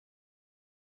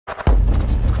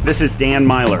This is Dan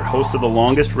Myler, host of the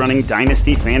longest-running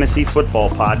Dynasty fantasy football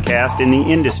podcast in the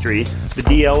industry, the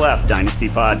DLF Dynasty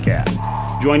Podcast.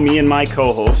 Join me and my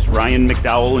co-hosts, Ryan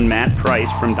McDowell and Matt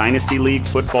Price from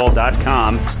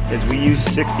DynastyLeagueFootball.com as we use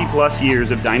 60-plus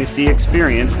years of Dynasty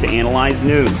experience to analyze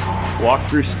news, walk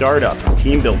through startup and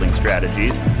team-building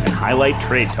strategies, and highlight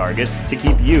trade targets to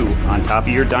keep you on top of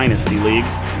your Dynasty League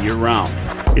year-round.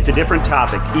 It's a different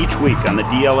topic each week on the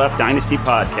DLF Dynasty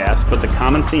Podcast, but the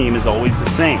common theme is always the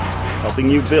same, helping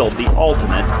you build the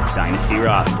ultimate Dynasty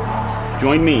roster.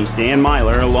 Join me, Dan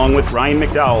Myler, along with Ryan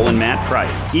McDowell and Matt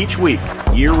Price, each week,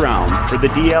 year-round, for the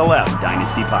DLF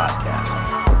Dynasty Podcast.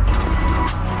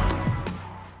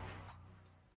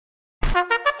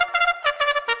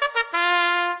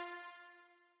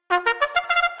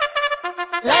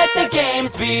 Let the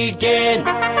games begin.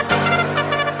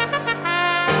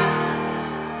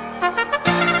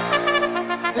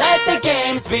 Let the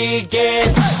games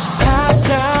begin. Passed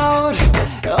out,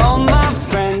 all my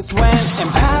friends went and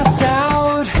passed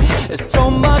out. There's so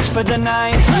much for the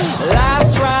night.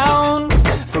 Last round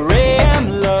for AM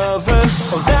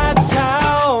lovers. Oh, that's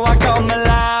how I come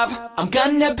alive. I'm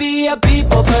gonna be a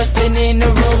people person in a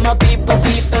room of people.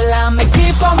 I'ma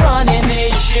keep on running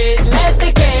this shit. Let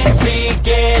the games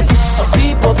begin. A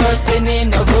people person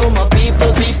in a room of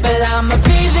people. I'ma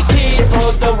be the kid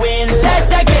for the win. Let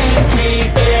the games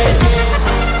begin.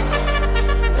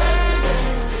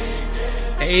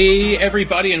 Hey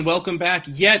everybody, and welcome back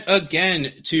yet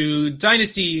again to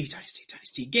Dynasty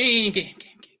Game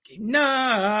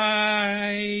Night.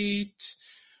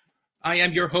 I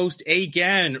am your host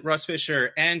again, Russ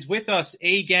Fisher, and with us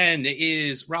again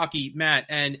is Rocky, Matt,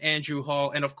 and Andrew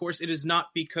Hall. And of course, it is not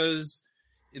because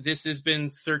this has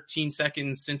been 13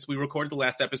 seconds since we recorded the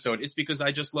last episode. It's because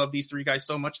I just love these three guys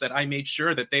so much that I made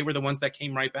sure that they were the ones that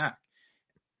came right back.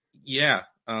 Yeah.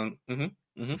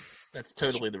 That's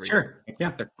totally the reason. Sure.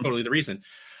 Yeah, that's totally the reason.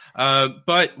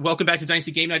 But welcome back to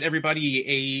Dynasty Game Night, everybody.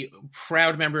 A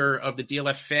proud member of the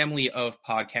DLF family of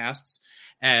podcasts.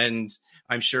 And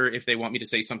I'm sure if they want me to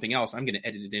say something else, I'm going to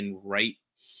edit it in right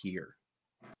here.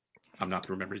 I'm not going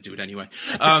to remember to do it anyway.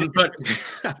 But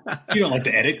you don't like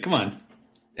to edit? Come on.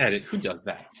 Edit? Who does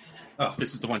that? Oh,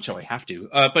 this is the one show I have to.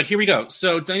 But here we go.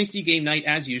 So Dynasty Game Night,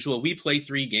 as usual, we play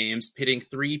 3 games, pitting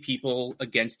 3 people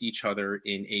against each other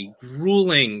in a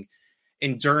grueling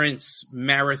endurance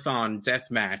marathon death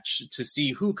match to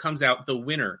see who comes out the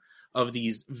winner of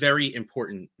these very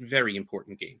important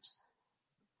games.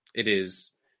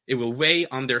 It will weigh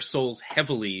on their souls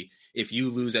heavily if you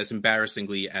lose as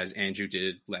embarrassingly as Andrew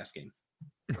did last game.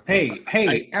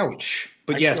 Hey, ouch.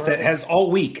 But yes, that has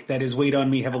all week. That has weighed on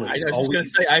me heavily. I was just going to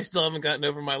say, I still haven't gotten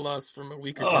over my loss from a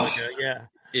week or two ago. Yeah.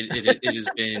 It has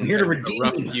been a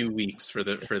rough few weeks for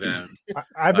them.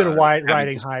 I've been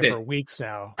riding high for weeks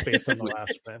now, based on the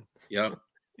last win. Yep.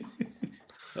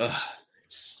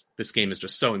 This game is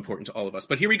just so important to all of us.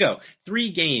 But here we go.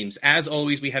 3 games. As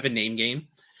always, we have a name game.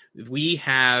 We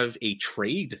have a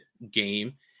trade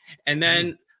game. And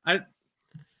then I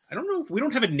don't know. We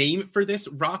don't have a name for this.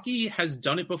 Rocky has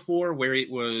done it before where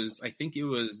I think it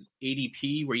was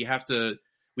ADP, where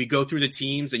we go through the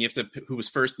teams and you have to, who was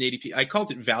first in ADP. I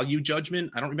called it value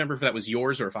judgment. I don't remember if that was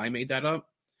yours or if I made that up.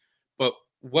 But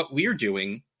what we're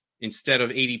doing instead of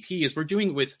ADP is we're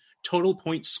doing it with total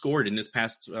points scored in this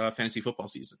past fantasy football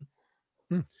season.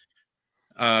 So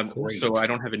I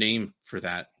don't have a name for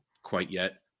that quite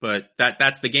yet. But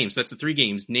that's the game. So that's the 3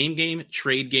 games: name game,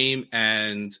 trade game,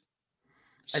 and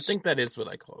I think that is what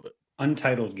I called it.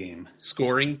 Untitled game.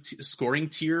 Scoring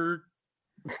tier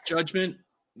judgment.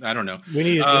 I don't know. We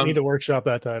need to workshop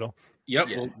that title. Yep.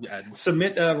 Yeah. Well,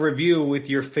 submit a review with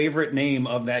your favorite name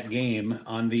of that game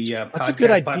on the podcast. That's a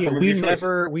good idea.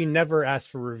 We never asked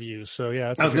for reviews, so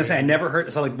yeah. I was going to say I never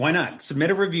heard. So why not submit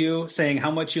a review saying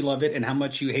how much you love it and how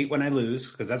much you hate when I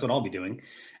lose, because that's what I'll be doing.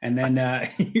 And then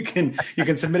you can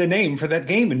submit a name for that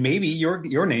game, and maybe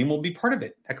your name will be part of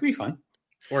it. That could be fun.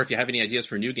 Or if you have any ideas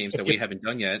for new games that we haven't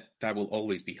done yet, that will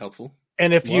always be helpful.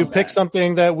 And if you pick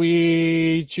something that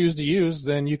we choose to use,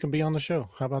 then you can be on the show.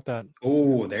 How about that?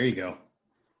 Oh, there you go.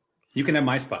 You can have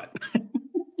my spot.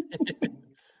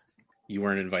 You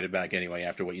weren't invited back anyway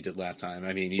after what you did last time.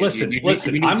 I mean, listen.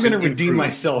 I'm going to redeem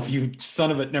myself, you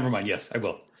son of a... Never mind. Yes, I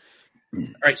will. All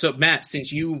right. So, Matt,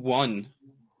 since you won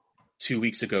 2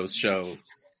 weeks ago's show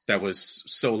that was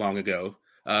so long ago,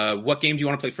 what game do you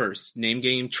want to play first? Name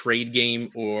game, trade game,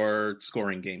 or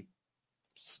scoring game?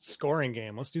 Scoring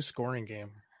game. Let's do scoring game.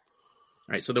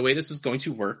 All right. So the way this is going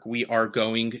to work, we are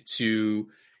going to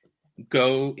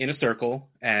go in a circle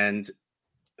and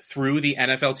through the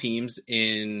NFL teams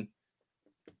in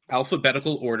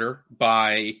alphabetical order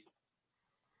by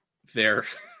their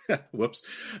whoops,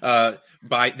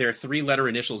 by their 3-letter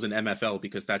initials in MFL,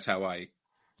 because that's how I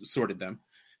sorted them.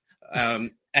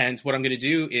 And what I'm going to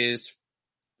do is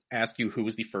ask you who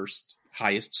was the first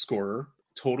highest scorer,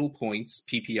 total points,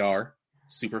 PPR,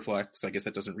 Superflex. I guess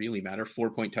that doesn't really matter.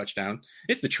 4-point touchdown.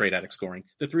 It's the Trade Addict scoring.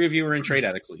 The 3 of you are in Trade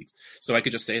Addicts leagues, so I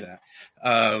could just say that.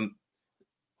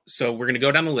 So we're going to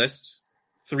go down the list,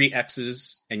 3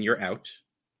 X's, and you're out.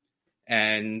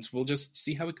 And we'll just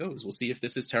see how it goes. We'll see if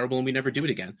this is terrible and we never do it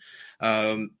again.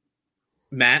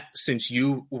 Matt, since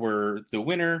you were the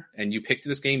winner and you picked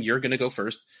this game, you're going to go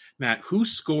first. Matt, who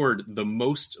scored the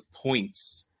most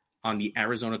points on the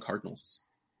Arizona Cardinals?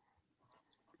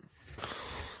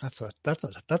 That's a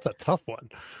tough one.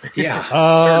 Yeah.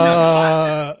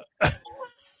 Starting out.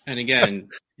 And again,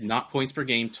 not points per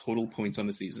game, total points on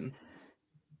the season.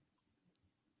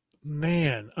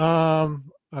 Man,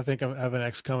 I think I have an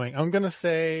X coming. I'm gonna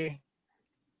say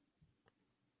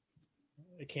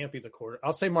it can't be the quarter.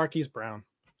 I'll say Marquise Brown.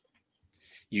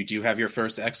 You do have your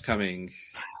first X coming.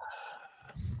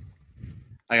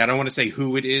 I don't want to say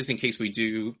who it is in case we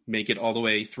do make it all the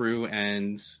way through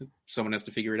and someone has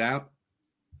to figure it out.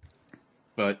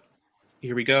 But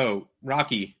here we go.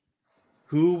 Rocky,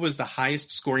 who was the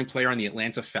highest scoring player on the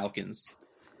Atlanta Falcons?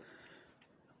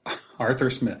 Arthur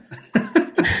Smith.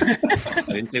 I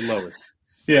didn't say lower.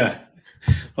 Yeah.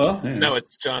 Well, yeah. No,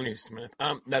 it's Johnny Smith.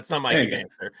 That's not my good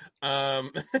answer.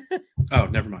 Oh,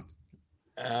 never mind.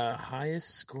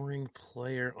 Highest scoring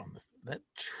player on that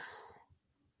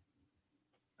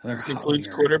They're this includes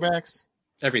howling quarterbacks.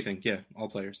 Everything, yeah, all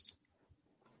players.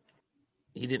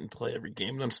 He didn't play every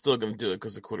game, but I'm still going to do it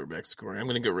because of quarterback scoring. I'm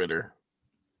going to go Ritter.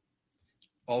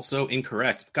 Also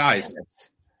incorrect, guys.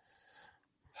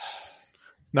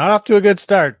 Not off to a good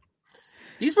start.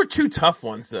 These were 2 tough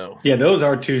ones, though. Yeah, those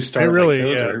are 2 start. They really,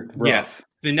 those yeah. are rough. Yeah,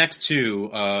 the next 2.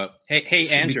 Hey,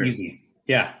 Andrew. Easy.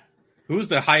 Yeah. Who's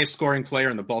the highest scoring player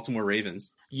in the Baltimore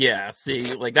Ravens? Yeah,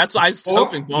 see, like that's I was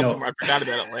hoping Baltimore. I forgot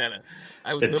about Atlanta.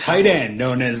 I was The tight end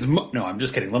known as no, I'm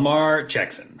just kidding. Lamar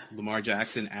Jackson. Lamar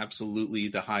Jackson, absolutely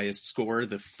the highest scorer,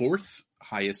 the 4th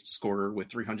highest scorer with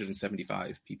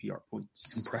 375 PPR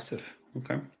points. Impressive.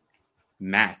 Okay.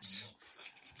 Matt,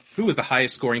 who was the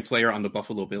highest scoring player on the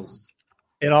Buffalo Bills?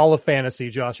 In all of fantasy,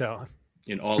 Josh Allen.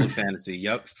 In all of fantasy,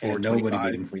 yep,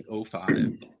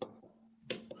 425.05.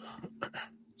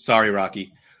 Sorry,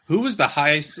 Rocky. Who was the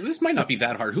highest? This might not be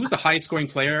that hard. Who was the highest scoring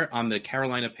player on the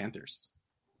Carolina Panthers?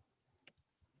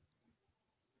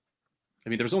 I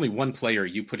mean, there was only one player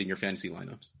you put in your fantasy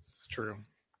lineups. True.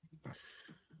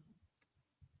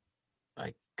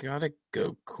 I gotta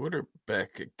go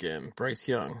quarterback again. Bryce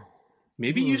Young.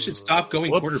 Maybe you should stop going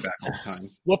Whoops. quarterback all the time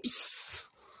Whoops.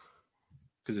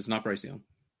 because it's not Bryce Young.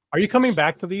 Are you coming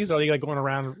back to these? Or are you like going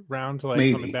round to like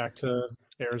Maybe. coming back to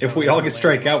Arizona? If we all get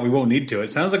strike out, we won't need to. It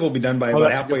sounds like we'll be done by about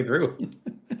that's halfway through.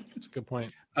 That's a good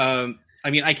point. I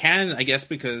mean, I can, I guess,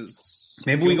 because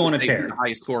Maybe we go on a tear. The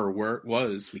highest scorer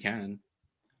was, we can.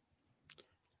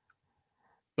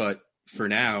 But for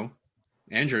now,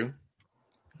 Andrew,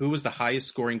 who was the highest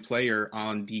scoring player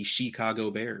on the Chicago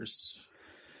Bears?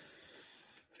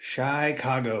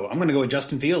 Chicago. I'm going to go with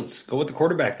Justin Fields. Go with the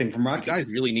quarterback thing from You Rocky. guys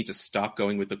really need to stop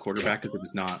going with the quarterback because it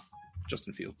was not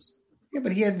Justin Fields. Yeah,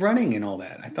 but he had running and all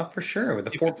that. I thought for sure with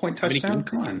a 4-point How many touchdown. games?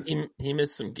 Come on. He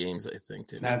missed some games, I think.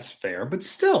 Too. That's fair, but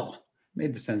still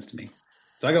made the sense to me.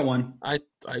 So I got one. I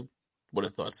would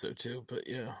have thought so too, but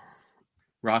yeah.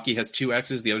 Rocky has 2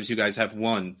 X's. The other 2 guys have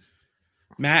 1.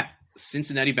 Matt,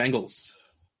 Cincinnati Bengals.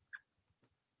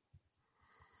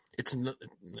 It's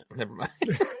never mind.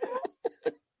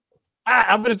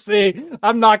 I'm going to say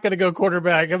I'm not going to go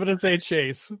quarterback. I'm going to say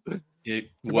Chase. It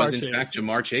was, in Chase. fact,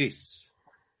 Jamar Chase.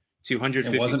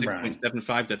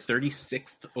 256.75, the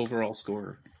 36th overall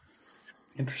scorer.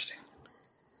 Interesting.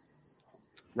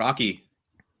 Rocky.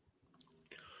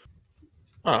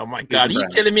 Oh my God! Are you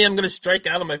kidding me? I'm going to strike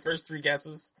out on my first 3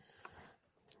 guesses.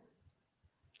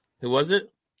 Who was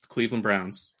it? Cleveland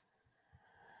Browns.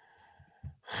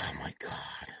 Oh my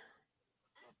God!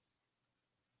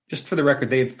 Just for the record,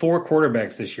 they had 4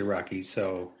 quarterbacks this year, Rocky.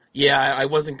 So Yeah, I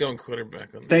wasn't going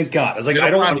quarterback on this. thank God. I was like,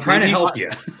 I'm trying to help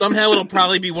you. Somehow it'll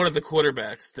probably be one of the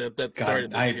quarterbacks that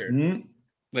started this year.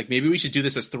 Like, maybe we should do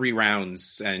this as 3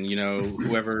 rounds, and, you know,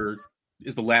 whoever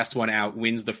is the last one out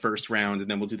wins the first round, and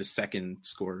then we'll do the second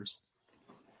scores.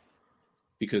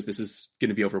 Because this is going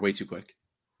to be over way too quick.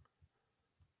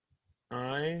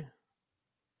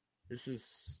 This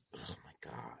is, oh my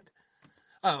God.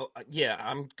 Oh, yeah,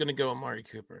 I'm going to go Amari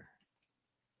Cooper.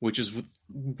 Which is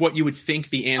what you would think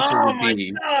the answer would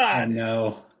be. I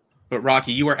know. But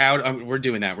Rocky, you are out. We're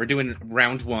doing that. We're doing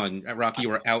round 1. Rocky,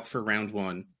 you are out for round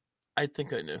 1. I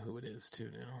think I know who it is too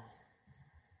now.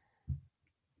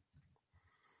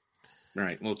 All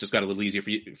right. Well, it just got a little easier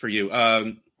for you.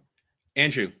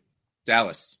 Andrew,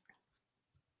 Dallas.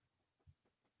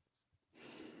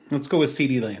 Let's go with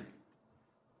CeeDee Lamb.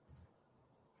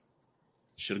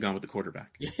 Should have gone with the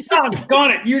quarterback. Oh,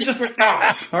 got it. You're just all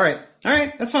right. All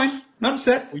right, that's fine. Not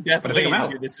upset. We definitely but I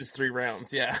think I'm out. this is 3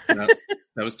 rounds. Yeah. No,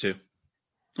 that was 2.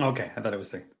 Okay, I thought it was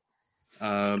 3.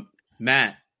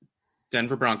 Matt,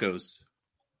 Denver Broncos.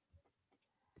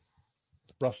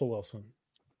 Russell Wilson.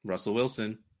 Russell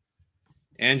Wilson.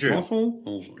 Andrew, Russell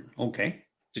Wilson. Okay.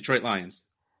 Detroit Lions.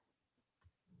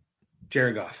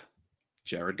 Jared Goff.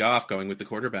 Jared Goff going with the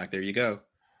quarterback. There you go.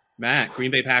 Matt,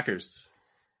 Green Bay Packers.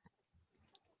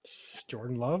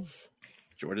 Jordan Love.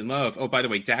 Jordan Love. Oh, by the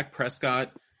way, Dak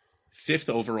Prescott, 5th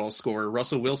overall scorer.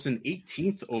 Russell Wilson,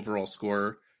 18th overall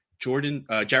scorer. Jared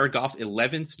Goff,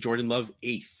 11th. Jordan Love,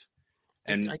 8th.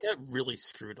 And I got really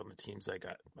screwed on the teams I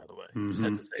got, by the way. Just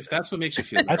had to say if that. that's what makes you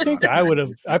feel I think I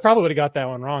probably would have got that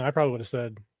one wrong. I probably would have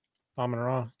said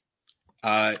Amon-Ra.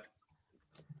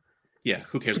 Yeah,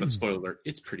 who cares about the spoiler alert?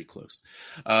 It's pretty close.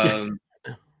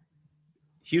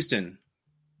 Houston.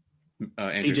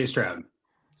 Andrew. CJ Stroud.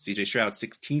 CJ Stroud,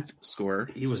 16th scorer.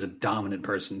 He was a dominant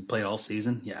person. Played all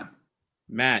season. Yeah.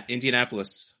 Matt,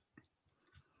 Indianapolis.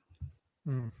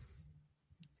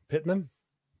 Pittman.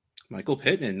 Michael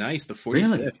Pittman, nice. The 45th.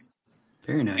 Really?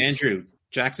 Very nice. Andrew,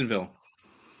 Jacksonville.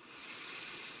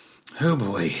 Oh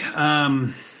boy.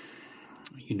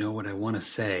 You know what I want to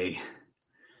say.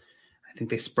 I think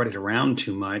they spread it around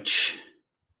too much.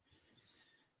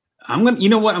 You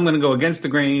know what? I'm gonna go against the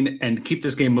grain and keep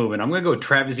this game moving. I'm gonna go with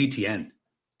Travis Etienne.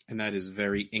 And that is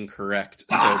very incorrect.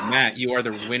 So, Matt, you are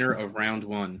the winner of round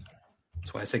 1.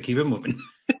 That's why I said keep it moving.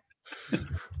 All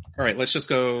right, let's just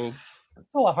go.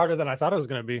 It's a lot harder than I thought it was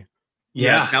going to be.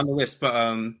 Yeah. Down the list.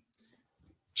 But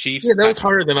Chiefs. Yeah, that was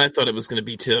harder than I thought it was going to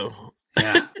be too.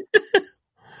 Yeah.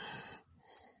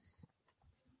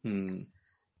 No,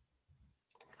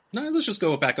 let's just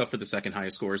go back up for the second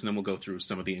highest scores, and then we'll go through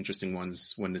some of the interesting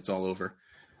ones when it's all over.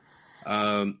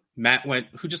 Matt went.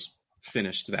 Who just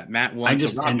finished that? Matt won. I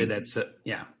just Rocky, ended that. So,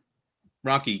 yeah.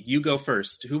 Rocky, you go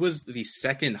first. Who was the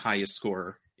second highest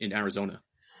scorer in Arizona?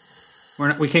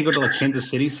 We can't go to like Kansas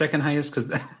City's second highest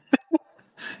because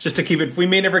just to keep it. We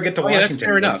may never get to Washington. That's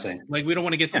fair enough. Like we don't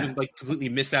want to get to like completely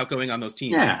miss out going on those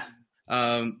teams. Yeah.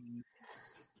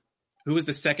 Who was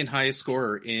the second highest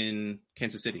scorer in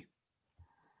Kansas City?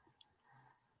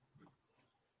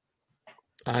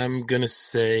 I'm going to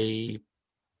say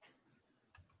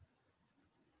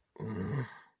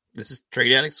this is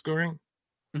Trade Addict scoring.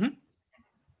 Mm-hmm.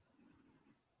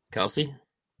 Kelsey?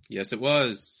 Yes, it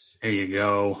was. There you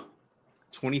go.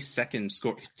 22nd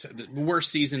score. The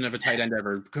worst season of a tight end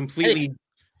ever. Completely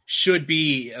should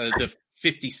be the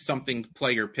 50-something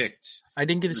player picked. I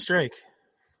didn't get a strike.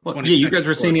 Well, yeah, you guys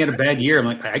were saying he had a bad year. I'm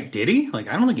like, did he? Like,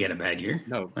 I don't think he had a bad year.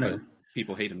 No, whatever.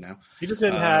 People hate him now. He just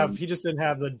didn't have. He just didn't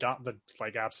have the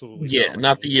like absolutely. Yeah,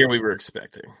 not the year we were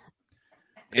expecting.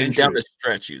 And Andrew, down the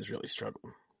stretch, he was really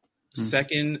struggling.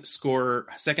 second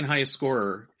highest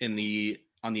scorer on the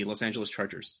Los Angeles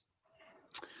Chargers.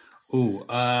 Ooh,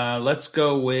 let's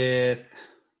go with.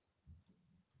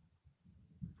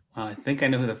 I think I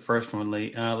know who the first one.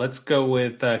 Let's go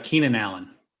with Keenan Allen.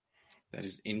 That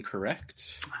is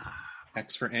incorrect.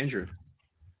 X for Andrew.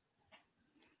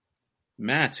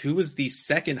 Matt, who was the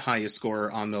second highest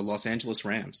scorer on the Los Angeles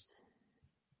Rams?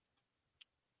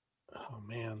 Oh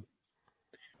man,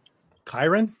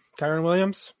 Kyron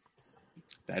Williams.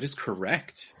 That is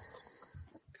correct.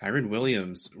 Kyron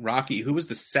Williams. Rocky, who was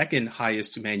the second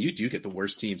highest? Man, you do get the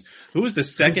worst teams. Who was the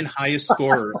second highest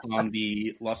scorer on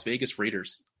the Las Vegas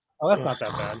Raiders? Oh, that's not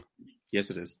that bad. Yes,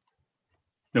 it is.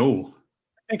 No.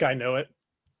 I think I know it.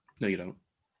 No, you don't.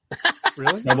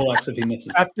 Really? Double X if he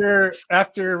misses.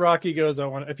 After Rocky goes,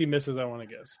 if he misses, I want to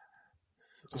guess.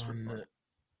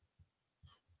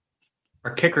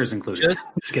 Our kickers included.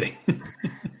 Just kidding.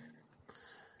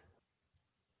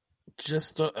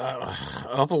 Just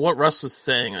off of what Russ was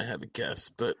saying, I have a guess,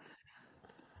 but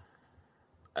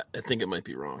I think it might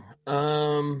be wrong.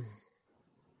 I'm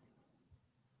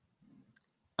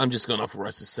just going off what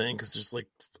Russ is saying because there's like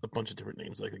a bunch of different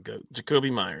names I could go.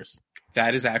 Jacoby Myers.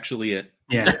 That is actually it.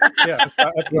 Yeah. That's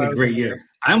what a great year.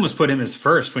 I almost put him as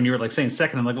first when you were like saying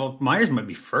second. I'm like, well, Myers might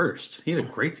be first. He had a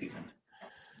great season.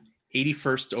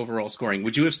 81st overall scoring.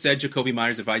 Would you have said Jacoby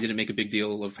Myers if I didn't make a big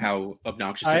deal of how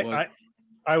obnoxious it was?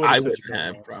 I would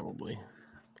have probably.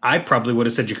 I probably would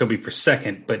have said Jacoby for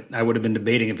second, but I would have been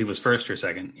debating if he was first or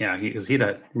second. Yeah, he had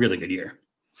a really good year.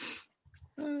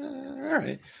 All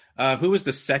right. Who was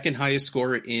the second highest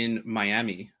scorer in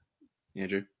Miami,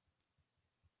 Andrew?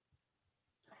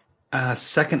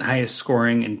 Second highest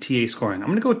scoring in TA scoring. I'm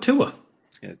going to go with Tua.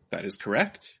 Yeah, that is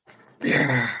correct.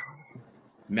 Yeah.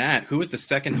 Matt, who is the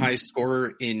second highest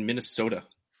scorer in Minnesota?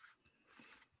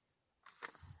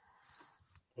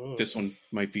 This one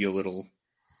might be a little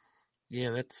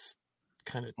Yeah, that's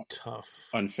kind of tough.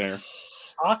 unfair.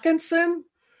 Hawkinson?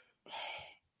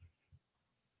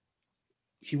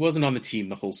 He wasn't on the team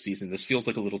the whole season. This feels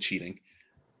like a little cheating.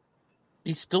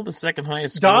 He's still the second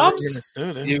highest scorer Dobbs? in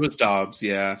Minnesota. It was Dobbs,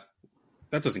 yeah.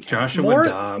 That doesn't count. Joshua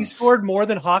Dobbs. He scored more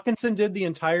than Hawkinson did the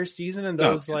entire season, and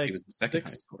No, those he like was the second 6.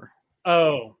 highest scorer.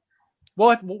 Oh,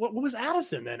 well, what was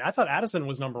Addison then? I thought Addison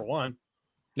was number 1.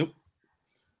 Nope.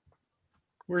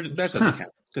 That doesn't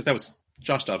count because that was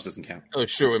Josh Dobbs doesn't count. Oh,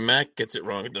 sure. When Matt gets it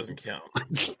wrong, it doesn't count.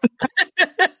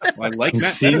 Well, I like I'm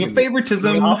Matt. seeing better a than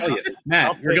favoritism. you. I'll tell you. I'll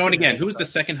Matt, you're take going it, again. Matt. Who was the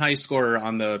second highest scorer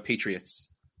on the Patriots?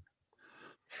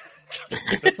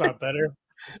 That's not better.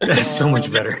 That's so much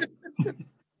better.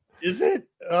 Is it?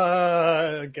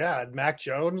 God, Mac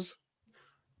Jones?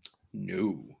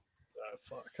 No.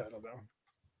 Fuck, I don't know.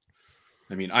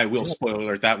 I mean, I will spoiler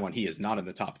alert that one. He is not in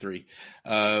the top 3.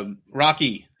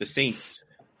 Rocky, the Saints.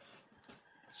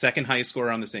 Second highest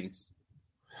scorer on the Saints.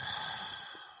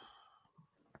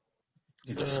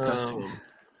 Disgusting.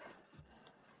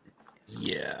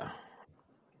 Yeah.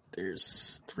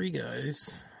 There's 3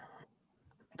 guys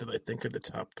that I think are the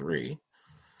top 3.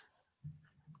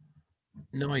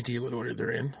 No idea what order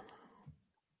they're in.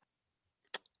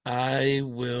 I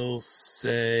will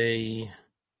say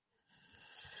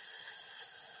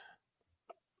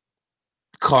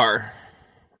Carr.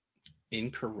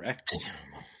 Incorrect.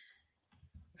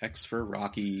 X for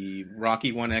Rocky.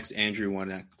 Rocky 1X, Andrew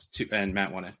 1X, and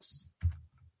Matt 1X.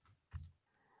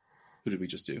 Who did we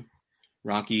just do?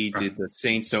 Rocky did the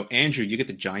Saints. So, Andrew, you get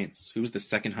the Giants. Who was the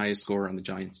second highest scorer on the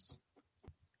Giants?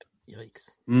 Yikes.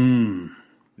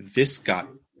 This got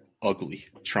ugly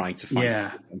trying to find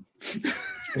Yeah.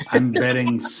 I'm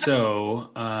betting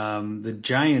so. The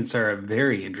Giants are a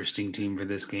very interesting team for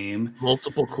this game.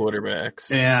 Multiple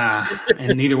quarterbacks. Yeah,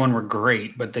 and neither one were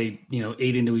great, but they,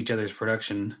 ate into each other's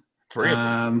production. Really?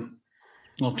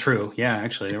 Well, true. Yeah,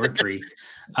 actually, there were 3.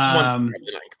 One not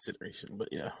in consideration, but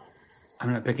yeah.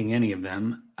 I'm not picking any of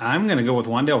them. I'm going to go with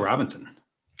Wan'Dale Robinson.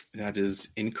 That is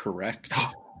incorrect.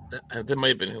 That might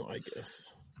have been who I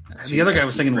guess. The other guy I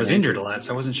was thinking was injured a lot,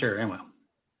 so I wasn't sure. Anyway.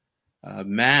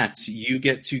 Matt, you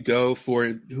get to go for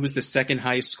who was the second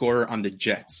highest scorer on the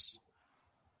Jets?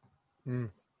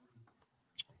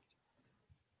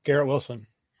 Garrett Wilson.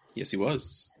 Yes, he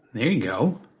was. There you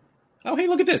go. Oh, hey,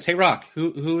 look at this. Hey, Rock,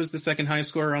 who was the second highest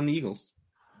scorer on the Eagles?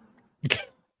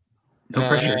 No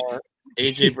pressure.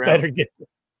 AJ Brown. Better get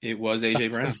It was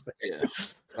AJ Brown. Yeah.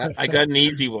 I got an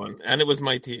easy one, and it was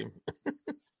my team.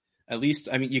 At least,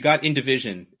 I mean, you got in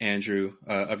division, Andrew,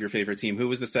 of your favorite team. Who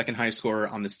was the second highest scorer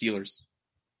on the Steelers?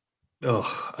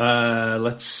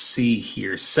 Let's see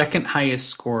here. Second highest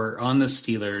scorer on the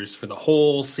Steelers for the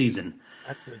whole season.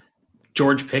 That's it.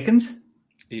 George Pickens?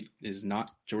 It is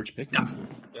not George Pickens.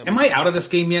 Am I out of this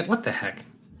game yet? What the heck?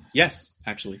 Yes,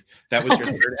 actually. That was your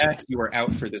third X. You are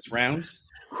out for this round.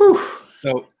 Whew.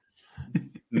 So,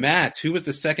 Matt, who was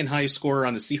the second highest scorer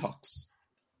on the Seahawks?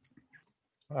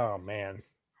 Oh man,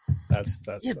 that's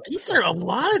Yeah, a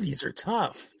lot of these are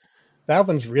tough. that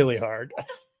one's really hard.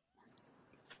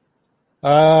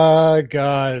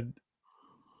 God,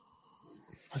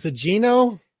 was it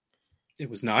Gino? It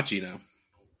was not Gino.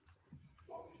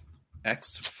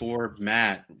 X for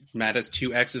Matt. Matt has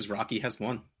 2 X's. Rocky has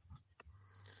 1.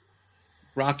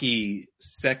 Rocky,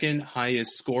 second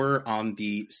highest scorer on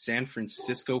the San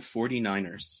Francisco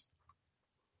 49ers.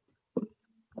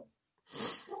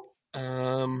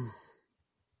 Crap.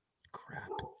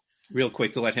 Real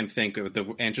quick to let him think of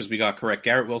the answers we got correct.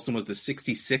 Garrett Wilson was the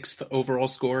 66th overall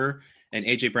scorer, and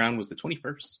AJ Brown was the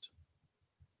 21st.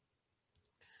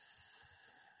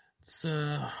 It's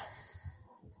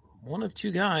one of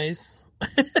 2 guys.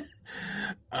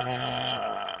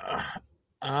 I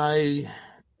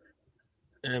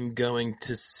am going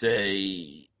to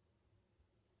say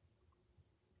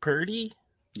Purdy.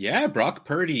 Yeah, Brock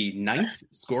Purdy, 9th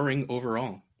scoring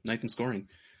overall. 9th in scoring.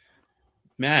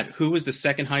 Matt, who was the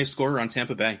second highest scorer on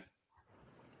Tampa Bay?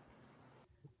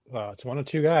 It's one of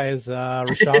 2 guys.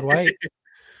 Rashad White.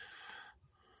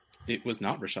 It was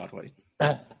not Rashad White.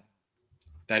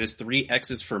 That is 3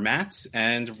 X's for Matt,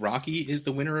 and Rocky is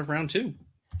the winner of round 2.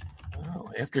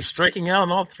 Oh, after striking out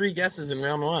on all 3 guesses in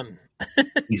round 1.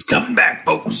 He's coming back,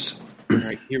 folks. All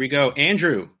right, here we go.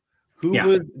 Andrew, who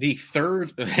was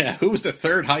the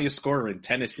third highest scorer in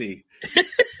Tennessee?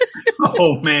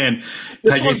 Oh, man.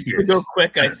 This Ty J. one's Spears. going to go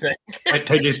quick, I think.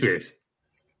 Ty J. Spears.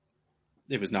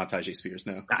 It was not Tyjae Spears,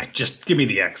 no. Just give me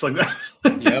the X like that.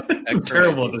 Yep. I'm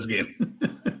terrible at this game.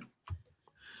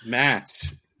 Matt,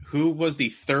 who was the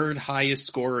third highest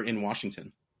scorer in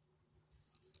Washington?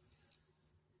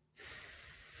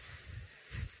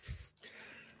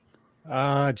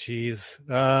 Jeez.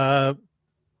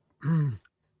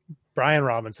 Brian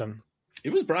Robinson.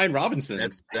 It was Brian Robinson.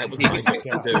 That was nice.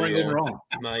 Overall.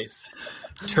 Nice.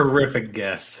 Terrific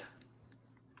guess.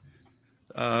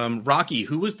 Rocky,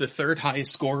 who was the third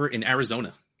highest scorer in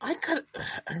Arizona? I got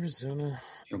Arizona.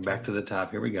 Go back to the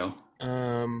top. Here we go.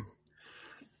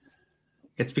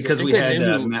 It's I because think we I had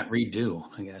knew who- Matt Reed do,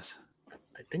 I guess.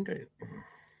 I think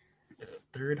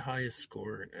third highest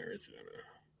score in Arizona.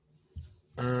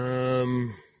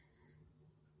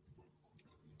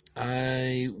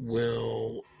 I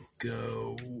will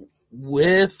go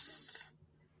with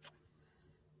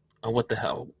what the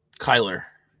hell? Kyler.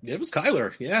 It was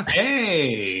Kyler, yeah.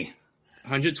 Hey!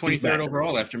 123rd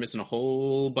overall after missing a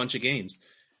whole bunch of games.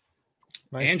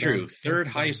 Nice Andrew, job. third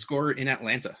highest scorer in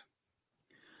Atlanta.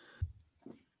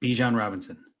 Bijan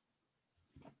Robinson.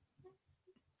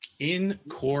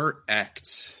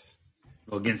 Incorrect.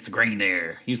 Well, against the grain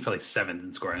there. He was probably seventh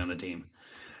in scoring on the team.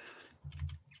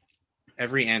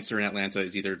 Every answer in Atlanta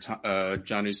is either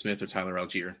Jonnu Smith or Tyler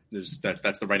Algier. That's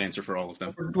the right answer for all of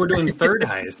them. We're doing third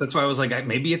highest. That's why I was like,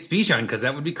 maybe it's Bijan because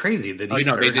that would be crazy. That he's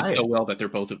They third did highest. so well that they're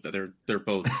both of them. They're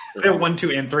both. They're 1,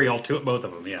 2, and 3, both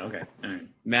of them. Yeah, okay. All right.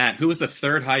 Matt, who was the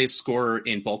third highest scorer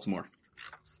in Baltimore?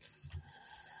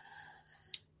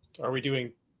 Are we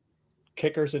doing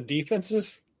kickers and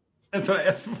defenses? That's what I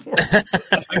asked before.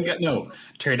 No.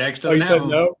 Trade X Oh, doesn't you said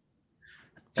no?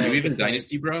 Do you even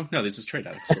Dynasty, bro? No, this is Trade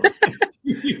X.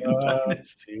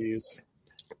 Jeez.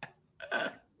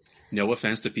 No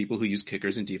offense to people who use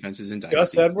kickers and defenses in Dynasty.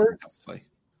 Gus Edwards? To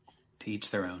each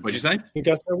their own. What'd you say?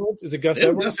 Gus Edwards? Is it Gus It was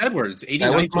Edwards? Gus Edwards, That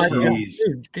 89 was my overall.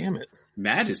 dude, damn it.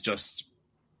 Matt is just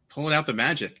pulling out the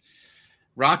magic.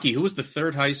 Rocky, who was the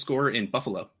third highest scorer in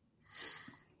Buffalo?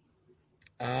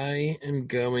 I am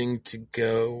going to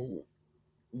go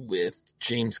with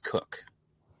James Cook.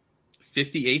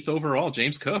 58th overall,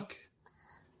 James Cook.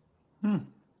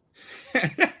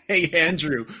 Hey,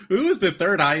 Andrew, who was the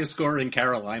third highest scorer in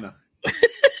Carolina?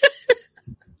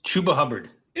 Chuba Hubbard.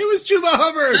 It was Chuba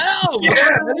Hubbard. Oh, Yeah,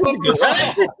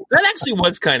 that actually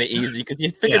was kind of easy because you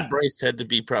figured Yeah. Bryce had to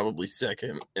be probably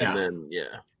second, and Yeah. then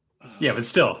Yeah, but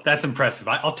still, that's impressive.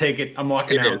 I'll take it. I'm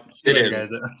walking It out. is. See you It later,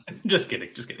 is. guys. Just kidding.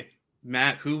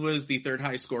 Matt, who was the third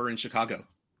highest scorer in Chicago?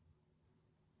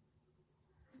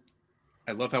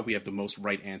 I love how we have the most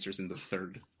right answers in the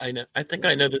third. I know. I think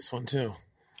I know this one too.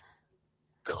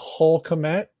 Cole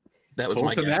Kmet? That was Cole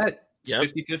my guess. Kmet, Yep.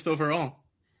 55th overall.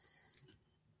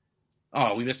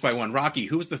 Oh, we missed by one. Rocky,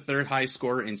 who was the third highest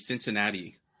scorer in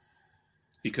Cincinnati?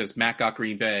 Because Matt got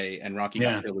Green Bay and Rocky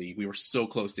got Philly. We were so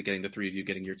close to getting the three of you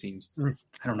getting your teams.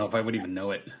 I don't know if I would even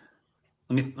know it.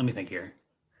 Let me think here.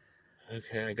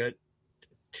 Okay, I got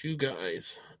two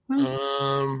guys.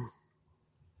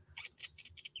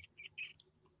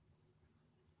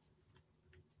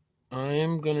 I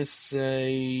am gonna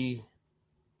say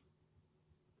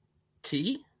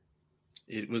T.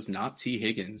 It was not T.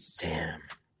 Higgins. Damn.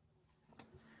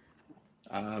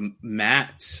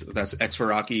 Matt, that's X for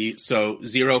Rocky. So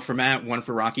 0 for Matt, 1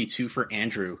 for Rocky, 2 for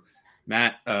Andrew.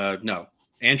 Matt, no.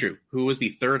 Andrew, who was the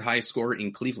third highest scorer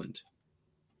in Cleveland?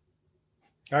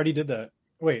 I already did that.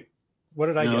 Wait, what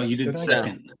did I No, guess? you did I?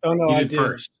 second. Oh, no, You I did did.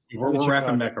 first. We're did wrapping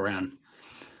Chicago. back around.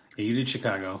 Yeah, you did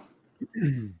Chicago.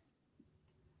 And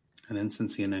then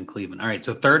Cincy and then Cleveland. All right,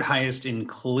 so third highest in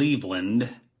Cleveland.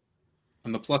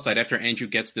 On the plus side, after Andrew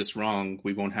gets this wrong,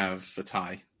 we won't have a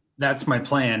tie. That's my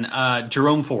plan.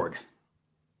 Jerome Ford.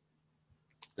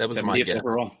 That was my 70th guess.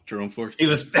 overall, Jerome Ford.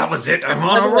 That was it. I'm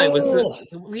By on the a way, roll.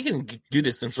 we can do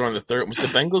this since we're on the third. Was the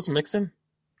Bengals mixing?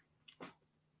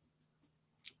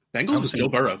 Bengals was Joe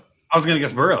Burrow. I was going to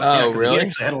guess Burrow. Oh, 'cause really? He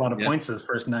actually had a lot of Yeah. points those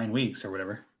first 9 weeks or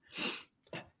whatever.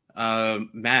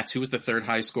 Matt, who was the third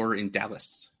highest scorer in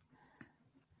Dallas?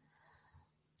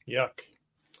 Yuck.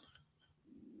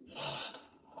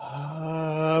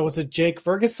 Was it Jake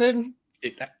Ferguson?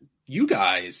 You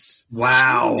guys.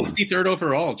 Wow. 63rd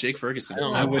overall, Jake Ferguson.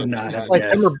 I would not have Like,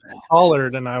 guessed. Emmer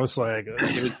Pollard, and I was like,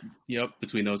 It was, yep,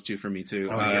 between those two for me too.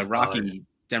 Oh, yes, Rocky, Pollard.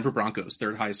 Denver Broncos,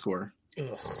 third highest scorer.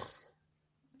 Ugh.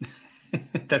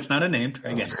 That's not a name.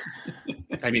 Try again.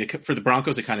 I mean, for the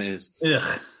Broncos, it kind of is.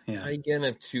 Ugh. Yeah. I again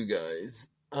have two guys.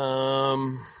 Was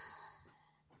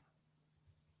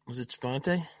it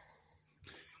Javante?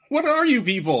 What are you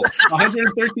people?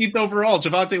 113th overall,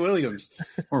 Javonte Williams.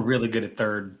 We're really good at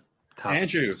third top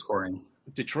Andrew. scoring.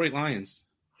 Detroit Lions.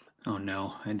 Oh,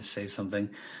 no. I had to say something.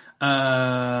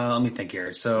 Let me think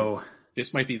here. So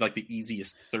This might be like the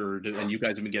easiest third, and you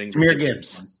guys have been getting Jahmyr ridiculous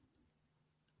Gibbs. ones.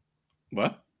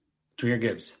 What? Jahmyr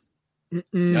Gibbs.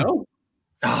 No.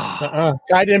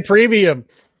 Tight end premium.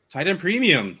 Tight end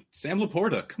premium. Sam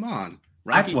Laporta. Come on.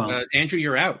 Rocky, Blackwell. Andrew,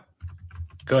 you're out.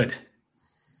 Good.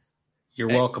 You're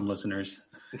Hey. welcome, listeners.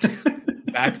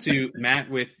 Back to Matt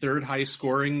with third highest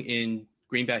scoring in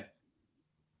Green Bay.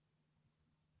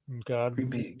 God. Green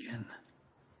Bay again.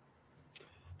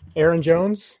 Aaron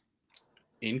Jones.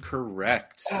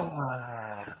 Incorrect.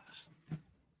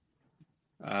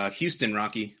 Houston,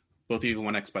 Rocky. Both of you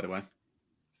have 1X, by the way.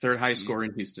 Third highest scorer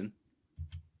in Houston.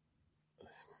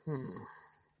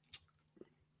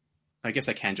 I guess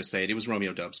I can just say it. It was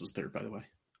Romeo Doubs was third, by the way.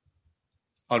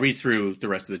 I'll read through the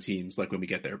rest of the teams like when we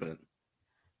get there, but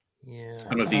Yeah.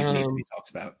 some of these need to be talked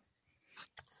about.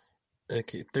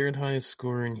 Okay, third highest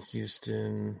score in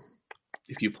Houston.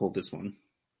 If you pulled this one.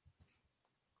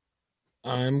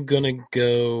 I'm gonna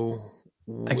go.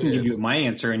 I can give you my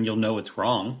answer, and you'll know it's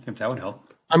wrong, if that would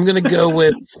help. I'm gonna go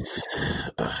with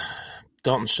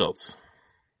Dalton Schultz.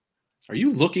 Are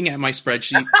you looking at my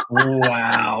spreadsheet?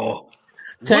 Wow.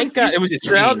 Tank got, is it was this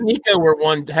Stroud mean? and Nico were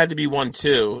had to be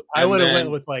 1-2. I would have and went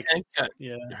then with like Tank got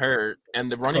yeah. hurt,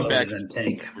 and the running Other backs than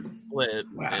Tank. split.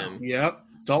 Wow. And Yep.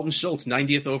 Dalton Schultz,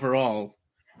 90th overall.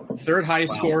 Third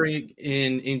highest Wow. scoring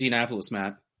in Indianapolis,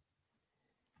 Matt.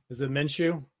 Is it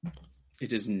Minshew?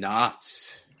 It is not.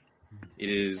 It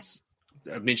is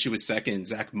Minshew was second.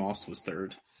 Zach Moss was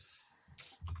third.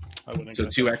 I wouldn't. So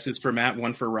guess 2 that. X's for Matt,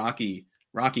 1 for Rocky.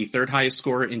 Rocky, third highest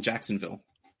scorer in Jacksonville.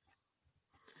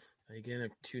 again, I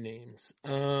have 2 names.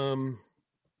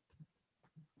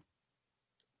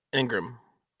 Ingram.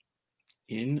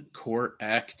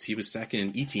 Incorrect. He was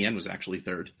second. ETN was actually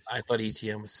third. I thought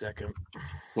ETN was second.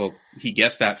 Well, he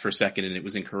guessed that for second, and it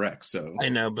was incorrect. So I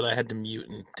know, but I had to mute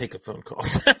and take a phone call,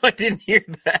 so I didn't hear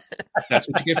that. that's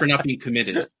what you get for not being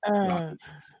committed. Can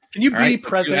you All be right, so 2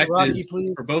 present, X's Rocky,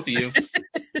 please? for both of you.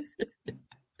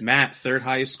 Matt, third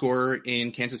highest scorer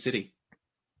in Kansas City.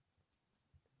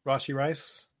 Rashi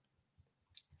Rice.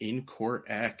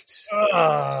 Incorrect.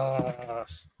 Ah.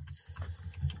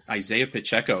 Isaiah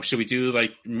Pacheco. Should we do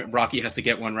like Rocky has to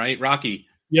get one right? Rocky,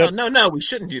 Yep. No, we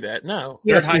shouldn't do that. No.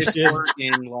 Yes, third we highest should. scorer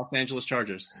in Los Angeles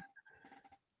Chargers.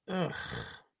 Ugh.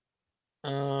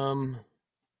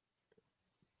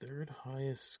 Third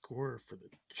highest score for the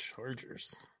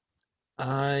Chargers.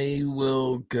 I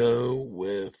will go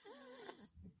with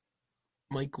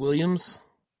Mike Williams.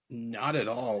 Not at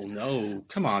all. No.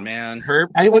 Come on, man. When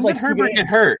like did 2 Herbert games. get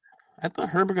hurt? I thought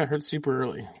Herbert got hurt super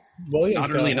early. Williams Not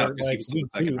got early enough hurt, because he like, was still the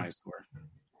week second 2, highest scorer.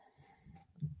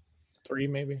 3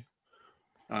 maybe.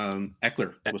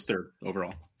 Eckler was third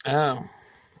overall. Oh. All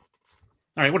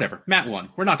right, whatever. Matt won.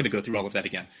 We're not going to go through all of that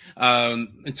again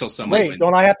until someone Wait, wins.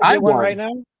 don't I have to I get one won. right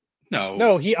now? No.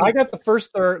 No, I got the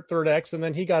first third X, and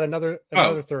then he got another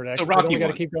third X. So But then Rocky we got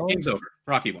to won. keep going. Game's over.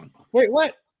 Rocky won. Wait,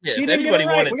 what? Yeah, He if didn't get anybody it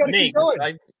right. won, We it's gotta me. keep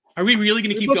going. Are we really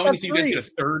going to We keep both going got until you guys 3. get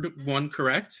a third one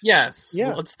correct? Yes.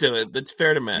 Yeah. Let's do it. That's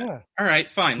fair to Matt. Yeah, All right,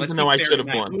 fine. Let's Even be though I fair should to have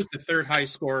Matt. won. Who was the third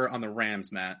highest scorer on the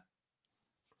Rams, Matt?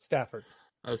 Stafford.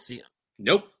 Oh, see.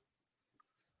 Nope.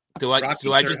 Do I Rocky,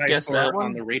 do I third just highest guess that scorer on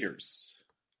one? the Raiders?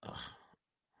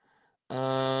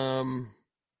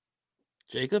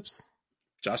 Jacobs?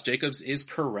 Josh Jacobs is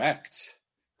correct.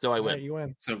 So I Yeah, win. you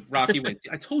win. So Rocky wins.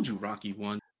 I told you Rocky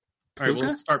won. All right, Puka?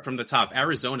 we'll start from the top.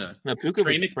 Arizona. No, Puka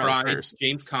Trey was right McBride, first.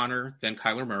 James Conner, then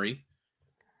Kyler Murray.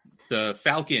 The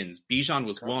Falcons, Bijan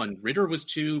was 1, Ritter was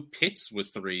 2, Pitts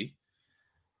was 3.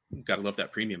 Gotta love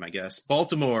that premium, I guess.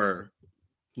 Baltimore,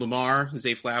 Lamar,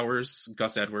 Zay Flowers,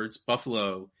 Gus Edwards.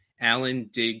 Buffalo, Allen,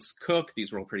 Diggs, Cook.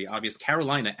 These were all pretty obvious.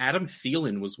 Carolina, Adam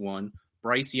Thielen was 1,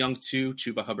 Bryce Young 2,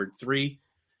 Chuba Hubbard 3.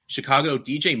 Chicago,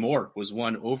 DJ Moore was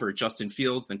 1 over Justin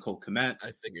Fields, then Cole Kmet.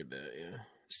 I figured that, yeah.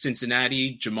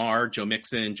 Cincinnati, Jamar, Joe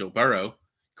Mixon, Joe Burrow.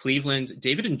 Cleveland,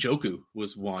 David Njoku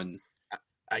was 1.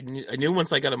 I knew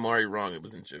once I got Amari wrong, it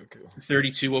was in Njoku.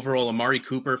 32 overall, Amari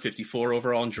Cooper, 54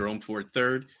 overall, and Jerome Ford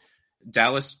 3rd.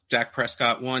 Dallas, Dak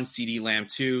Prescott 1, CD Lamb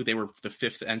 2. They were the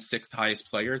 5th and 6th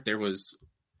highest player. There was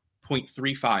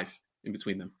 0.35 in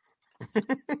between them.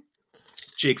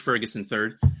 Jake Ferguson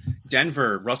 3rd.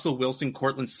 Denver, Russell Wilson,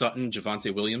 Cortland Sutton,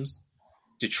 Javonte Williams.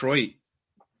 Detroit,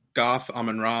 Goff,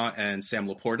 Amon-Ra, and Sam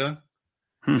Laporta.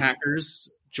 Packers,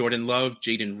 Jordan Love,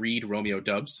 Jaden Reed, Romeo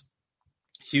Doubs.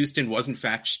 Houston was, in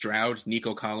fact, Stroud,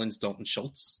 Nico Collins, Dalton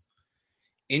Schultz.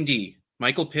 Indy,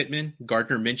 Michael Pittman,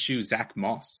 Gardner Minshew, Zach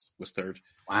Moss was 3rd.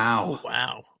 Wow. Oh,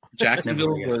 wow.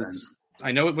 Jacksonville Never guessed was,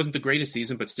 I know it wasn't the greatest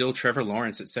season, but still Trevor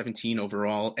Lawrence at 17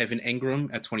 overall, Evan Engram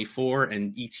at 24,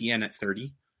 and ETN at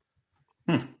 30.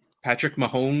 Patrick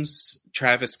Mahomes,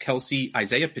 Travis Kelce,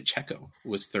 Isaiah Pacheco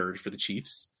was third for the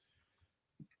Chiefs.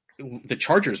 The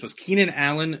Chargers was Keenan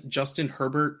Allen, Justin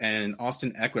Herbert, and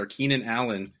Austin Eckler. Keenan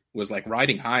Allen was like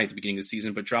riding high at the beginning of the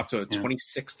season, but dropped to a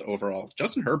 26th overall.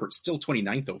 Justin Herbert still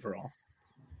 29th overall.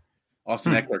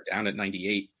 Austin Eckler down at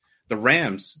 98. The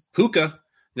Rams, Puka,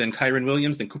 then Kyron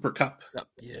Williams, then Cooper Kupp.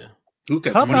 Yeah.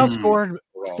 Puka Cup outscored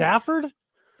overall. Stafford?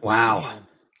 Wow.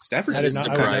 Stafford I is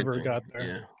would never got there.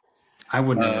 Yeah. I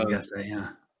wouldn't have guessed that, yeah.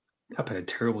 Cup had a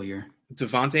terrible year.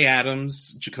 Devontae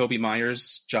Adams, Jacoby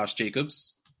Myers, Josh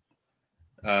Jacobs.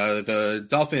 The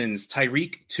Dolphins,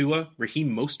 Tyreek, Tua,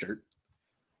 Raheem Mostert.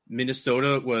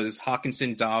 Minnesota was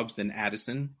Hawkinson, Dobbs, then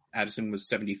Addison. Addison was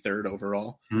 73rd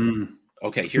overall.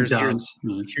 Okay, here's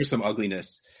some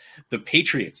ugliness. The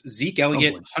Patriots, Zeke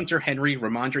Elliott, Hunter Henry,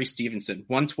 Ramondre Stevenson,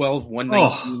 112,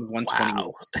 119, 121.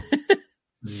 Wow.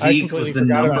 Zeke was the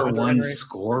number one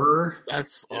scorer.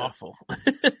 That's awful.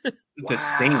 The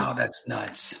Saints. Wow, that's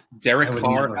nuts. Derek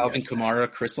Carr, Alvin Kamara,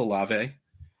 Chris Olave.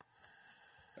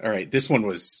 All right, this one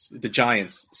was the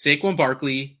Giants. Saquon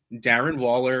Barkley, Darren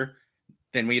Waller.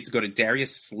 Then we had to go to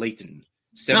Darius Slayton.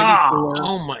 74.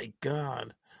 Oh my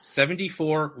God.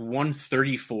 74,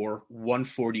 134,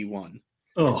 141.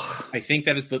 Oh, I think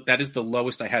that is the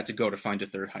lowest I had to go to find a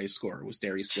third highest scorer was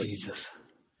Darius Slayton. Jesus.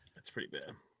 That's pretty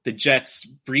bad. The Jets,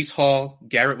 Breece Hall,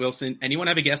 Garrett Wilson. Anyone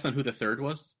have a guess on who the third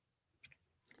was?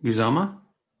 Uzoma?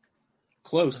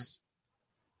 Close.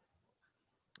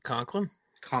 Conklin?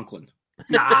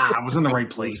 Nah, I was in the right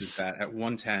place. That at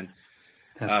 110.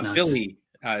 That's nuts. Philly,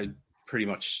 pretty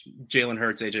much Jalen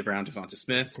Hurts, AJ Brown, Devonta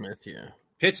Smith. Yeah.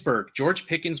 Pittsburgh, George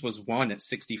Pickens was 1 at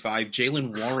 65,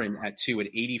 Jalen Warren at 2 at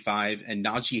 85, and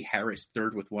Najee Harris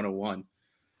third with 101. Wow.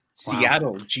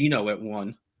 Seattle, Geno at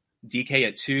 1, DK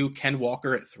at 2, Ken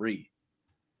Walker at 3.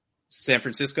 San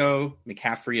Francisco,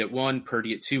 McCaffrey at 1,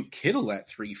 Purdy at 2, Kittle at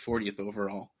 3, 40th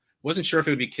overall. Wasn't sure if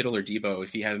it would be Kittle or Debo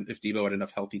if Debo had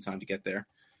enough healthy time to get there.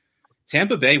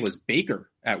 Tampa Bay was Baker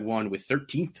at 1 with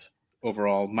 13th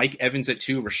overall, Mike Evans at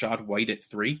 2, Rashad White at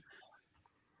 3.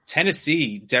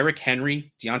 Tennessee, Derrick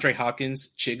Henry, DeAndre Hopkins,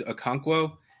 Chig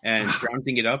Okonkwo, and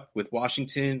rounding it up with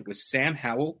Washington with Sam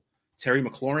Howell, Terry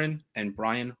McLaurin, and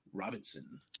Brian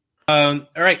Robinson. All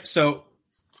right, so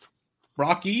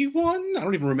Rocky won? I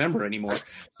don't even remember anymore.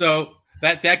 So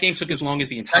that game took as long as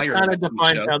the entire. That kind of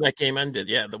defines how that game ended.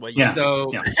 Yeah, the way you. Yeah.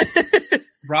 So,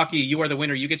 Rocky, you are the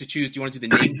winner. You get to choose. Do you want to do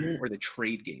the name game or the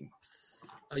trade game?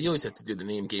 You always have to do the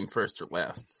name game first or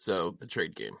last. So the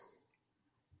trade game.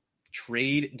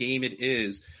 Trade game it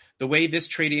is. The way this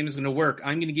trade game is going to work,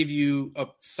 I'm going to give you a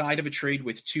side of a trade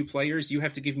with 2 players. You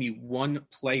have to give me 1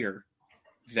 player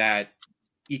that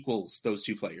equals those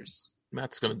 2 players.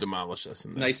 Matt's going to demolish us.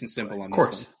 Nice and simple on this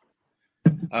course.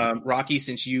 one. Rocky,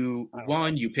 since you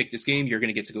won, you picked this game, you're going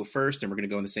to get to go first, and we're going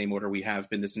to go in the same order we have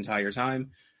been this entire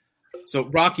time. So,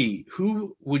 Rocky,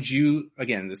 who would you,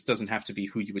 again, this doesn't have to be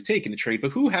who you would take in the trade,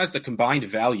 but who has the combined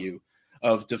value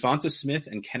of Devonta Smith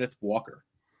and Kenneth Walker?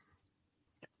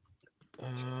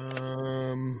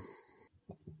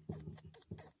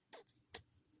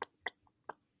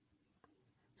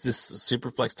 Is this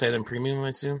Superflex tight end premium, I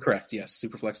assume? Correct, yes.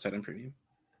 Superflex tight end premium.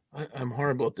 I'm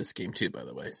horrible at this game too, by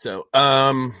the way. So,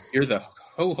 you're the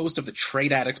co-host of the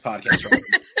Trade Addicts podcast, right?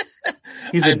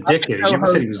 He's addicted. You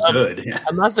said he was good. Yeah.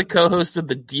 I'm not the co-host of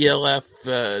the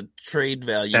DLF Trade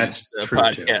Value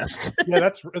podcast. Yeah,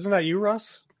 isn't that you,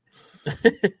 Russ?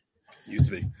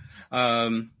 Used to be.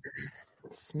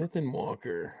 Smith and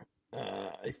Walker.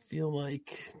 I feel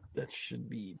like that should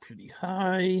be pretty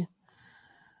high.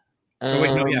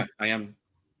 Wait, no, yeah, I am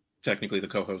technically the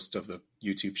co-host of the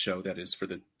YouTube show that is for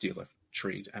the DLF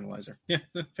Trade Analyzer. Yeah,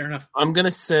 fair enough. I'm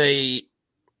gonna say,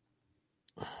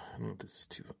 I don't know if this is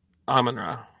too.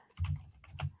 Amon-Ra.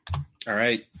 All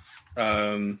right,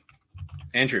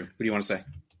 Andrew, what do you want to say?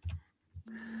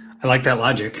 I like that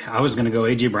logic. I was going to go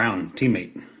AJ Brown,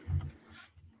 teammate.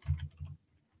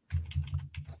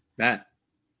 Matt.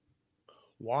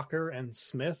 Walker and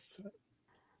Smith.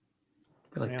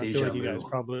 I feel like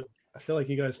I feel like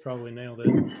you guys probably nailed it.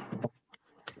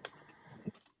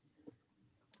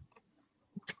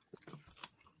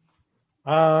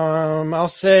 I'll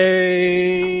say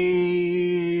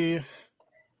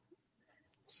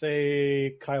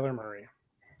Kyler Murray.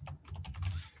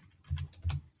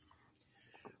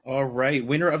 All right,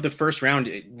 winner of the first round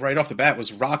right off the bat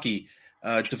was Rocky.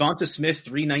 Devonta Smith,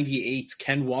 398.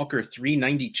 Ken Walker,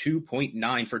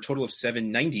 392.9 for a total of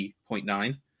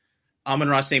 790.9.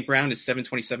 Amon-Ra St. Brown is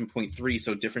 727.3,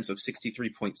 so a difference of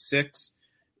 63.6.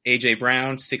 AJ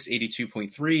Brown,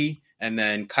 682.3. And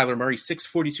then Kyler Murray,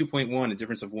 642.1, a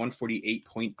difference of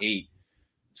 148.8.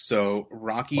 So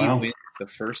Rocky wins the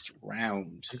first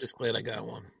round. I'm just glad I got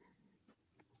one.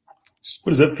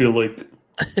 What does that feel like?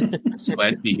 Just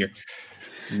glad to be here.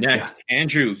 Next,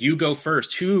 Andrew, you go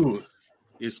first. Who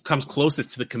comes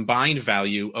closest to the combined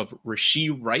value of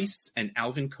Rashee Rice and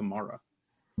Alvin Kamara?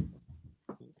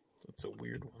 That's a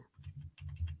weird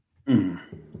one.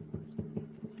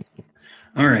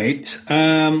 All right.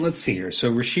 Let's see here.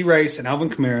 So Rashee Rice and Alvin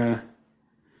Kamara.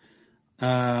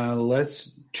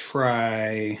 Let's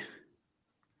try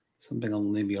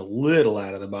something maybe a little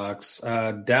out of the box.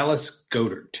 Dallas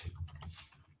Goedert.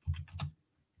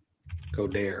 Go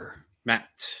dare. Matt.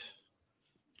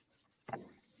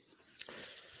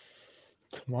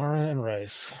 Kamara and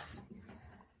Rice.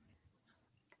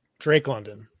 Drake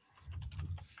London.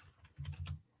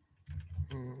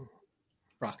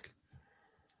 Rock.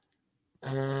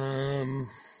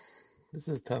 This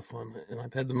is a tough one, and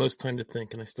I've had the most time to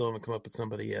think, and I still haven't come up with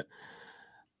somebody yet.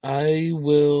 I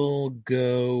will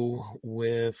go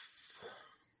with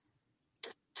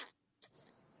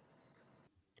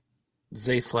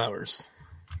Zay Flowers.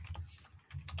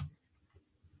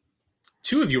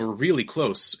 Two of you were really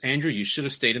close. Andrew, you should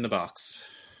have stayed in the box.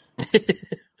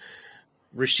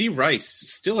 Rashee Rice,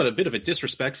 still at a bit of a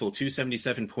disrespectful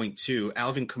 277.2.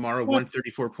 Alvin Kamara,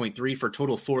 134.3 for a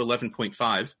total of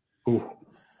 411.5. Ooh.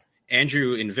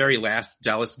 Andrew in very last,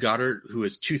 Dallas Goedert, who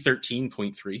is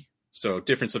 213.3. So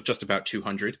difference of just about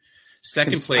 200.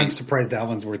 Second place. I'm surprised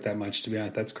Alvin's worth that much, to be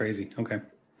honest. That's crazy. Okay.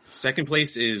 Second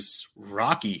place is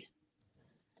Rocky.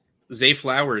 Zay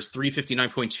Flowers,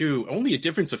 359.2. Only a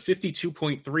difference of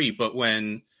 52.3. But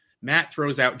when Matt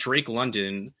throws out Drake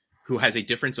London, who has a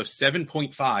difference of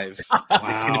 7.5, it's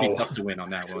going to be tough to win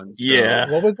on that one. So,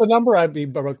 Yeah. What was the number? I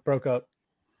broke up.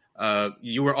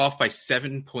 You were off by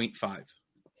 7.5.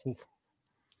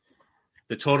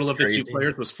 The total of the two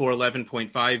players was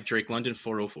 411.5. Drake London,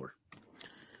 404.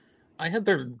 I had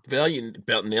their value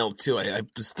about nailed too. I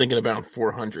was thinking about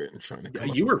 400 and trying to come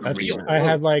up You were with real. I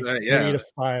had like 3 yeah. to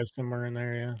 5 somewhere in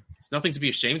there. Yeah. It's nothing to be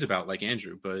ashamed about, like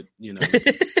Andrew, but you know.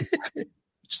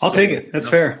 I'll take it. That's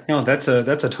fair. No, that's a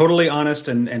totally honest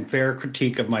and fair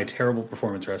critique of my terrible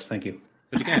performance, Russ. Thank you.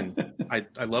 But again, I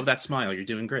love that smile. You're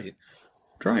doing great.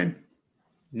 Trying.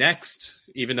 Next,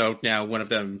 even though now one of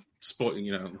them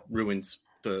ruins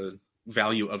the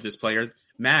value of this player,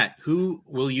 Matt, who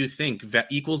will you think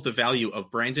equals the value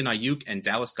of Brandon Ayuk and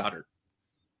Dallas Goedert?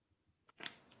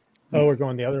 Oh, we're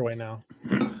going the other way now.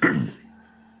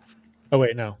 Oh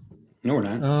wait, no. No, we're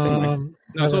not. Same way.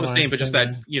 No, it's all the same, but just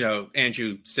that,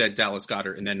 Andrew said Dallas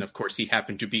Goedert, and then, of course, he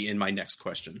happened to be in my next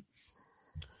question.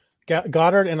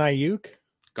 Goddard and Ayuk?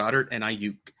 Goddard and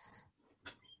Ayuk.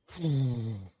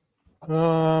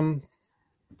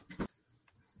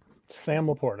 Sam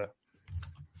Laporta.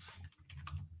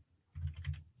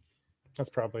 That's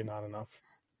probably not enough.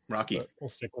 Rocky. But we'll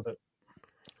stick with it.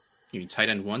 You mean tight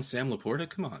end 1, Sam Laporta?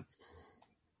 Come on.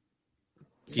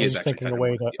 I was thinking a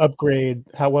way to upgrade.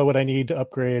 What would I need to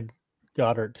upgrade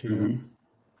Goddard to?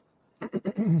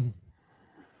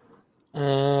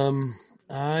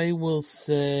 I will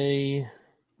say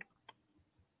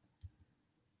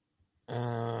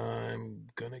I'm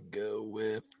gonna go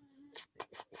with.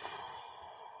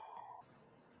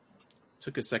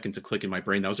 Took a second to click in my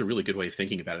brain. That was a really good way of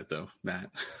thinking about it, though,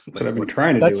 Matt. That's what I've been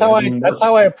trying to do. That's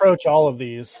how I approach all of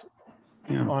these.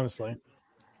 Yeah. Honestly.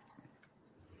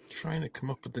 Trying to come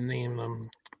up with the name and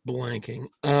I'm blanking.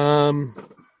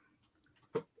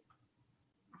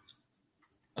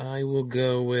 I will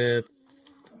go with.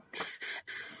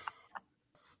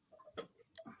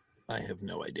 I have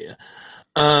no idea.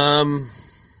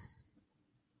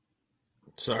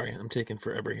 Sorry, I'm taking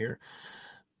forever here.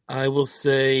 I will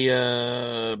say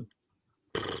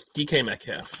DK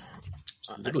Metcalf.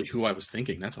 That's literally who I was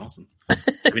thinking. That's awesome.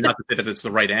 I mean, not to say that it's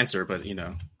the right answer, but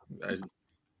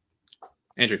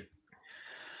Andrew.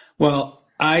 Well,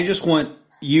 I just want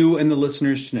you and the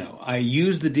listeners to know I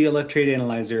use the DLF Trade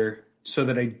Analyzer so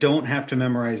that I don't have to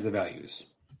memorize the values.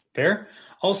 Fair?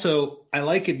 Also, I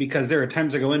like it because there are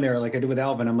times I go in there like I did with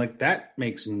Alvin. I'm like, that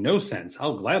makes no sense.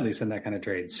 I'll gladly send that kind of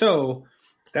trade. So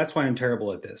that's why I'm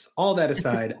terrible at this. All that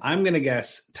aside, I'm going to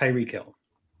guess Tyreek Hill.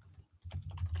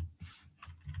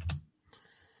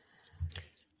 I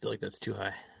feel like that's too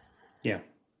high. Yeah.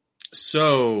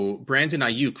 So Brandon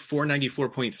Ayuk,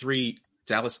 494.3.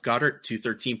 Dallas Goedert,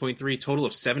 213.3. Total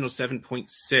of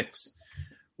 707.6.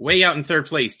 Way out in third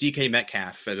place, DK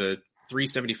Metcalf at a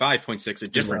 375.6. A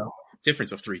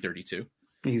difference of 332.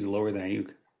 He's lower than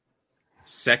Ayuk.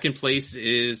 Second place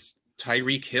is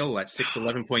Tyreek Hill at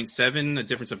 611.7. A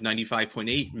difference of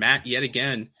 95.8. Matt, yet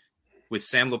again, with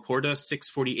Sam Laporta,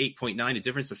 648.9. A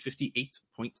difference of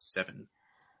 58.7.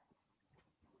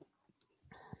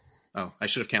 Oh, I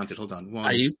should have counted. Hold on.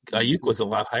 Ayuk was a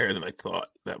lot higher than I thought.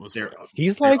 That was there.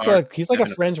 He's like a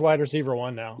fringe wide receiver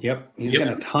one now. Yep, he's got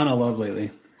a ton of love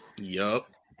lately. Yep.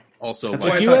 Also, that's why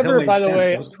I thought Hill made sense.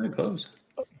 That was kind of close.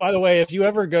 By the way, if you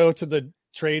ever go to the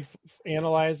trade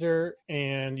analyzer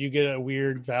and you get a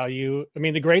weird value, I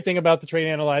mean, the great thing about the trade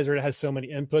analyzer, it has so many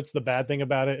inputs. The bad thing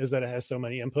about it is that it has so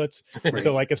many inputs. Right.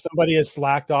 So like if somebody is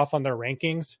slacked off on their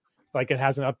rankings, like it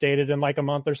hasn't updated in like a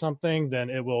month or something, then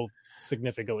it will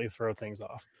significantly throw things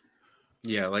off.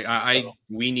 Yeah, like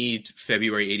we need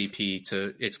February ADP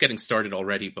to. It's getting started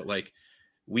already, but like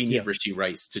we need Rashee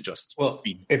Rice to just. Well,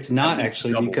 it's not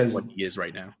actually because what he is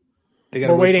right now.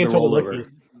 We're waiting until the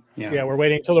rookies. Yeah, we're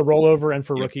waiting until the rollover and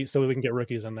for rookies, so we can get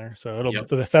rookies in there. So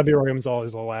so the February is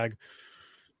always a lag.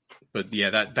 But yeah,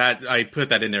 that I put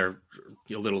that in there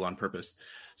a little on purpose.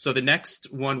 So the next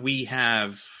one we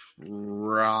have,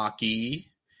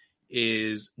 Rocky,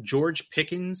 is George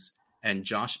Pickens and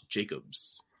Josh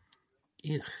Jacobs.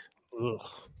 Ugh.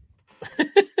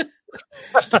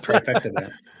 Just a trifecta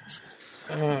that.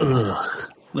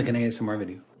 Like an ASMR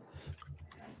video.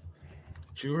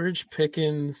 George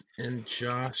Pickens and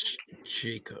Josh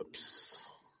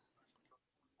Jacobs.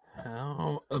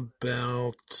 How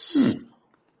about...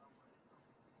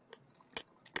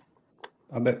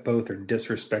 I bet both are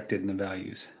disrespected in the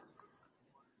values.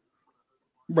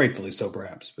 Rightfully so,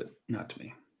 perhaps, but not to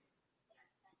me.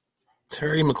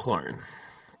 Terry McLaurin.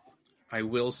 I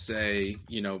will say,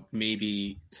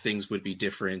 maybe things would be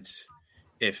different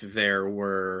if there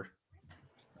were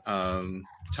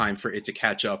time for it to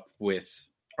catch up with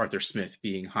Arthur Smith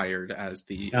being hired as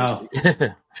the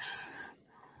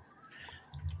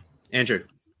Andrew.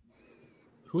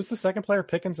 Who's the second player?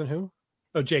 Pickens and who?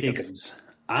 Oh, Jacobs.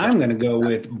 I'm going to go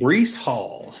with Breece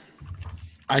Hall.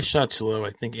 I shot too low. I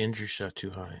think Andrew shot too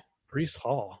high. Breece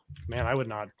Hall. Man, I would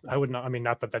not. I mean,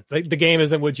 not that the game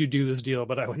isn't would you do this deal,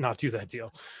 but I would not do that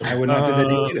deal. I would not do that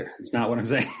deal either. It's not what I'm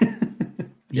saying.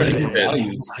 I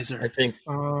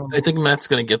think Matt's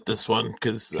going to get this one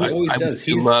because I was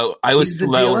too low. I was too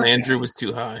low and Andrew was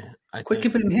too high. Quit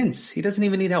giving him hints. He doesn't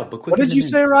even need help. But what did you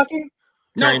say, Rocky?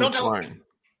 No.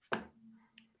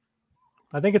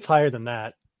 I think it's higher than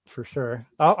that for sure.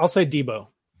 I'll say Debo.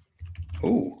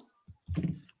 Oh.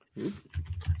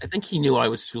 I think he knew I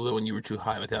was too low and you were too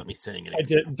high without me saying it. I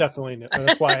did definitely know.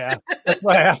 That's why I asked. That's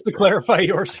why I asked to clarify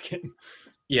yours again.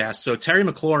 Yeah, so Terry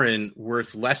McLaurin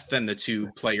worth less than the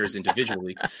two players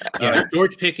individually.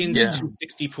 George Pickens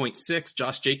 260.6,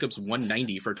 Josh Jacobs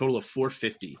 190 for a total of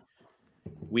 450.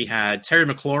 We had Terry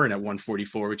McLaurin at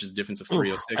 144, which is a difference of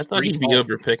 306. I thought he'd be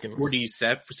over Pickens.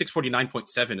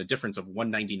 649.7, a difference of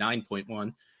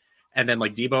 199.1. And then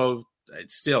like Debo,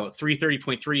 it's still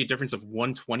 330.3, a difference of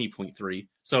 120.3.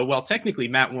 So while technically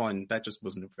Matt won, that just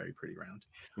wasn't a very pretty round.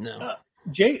 No.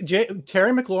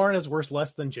 Terry McLaurin is worth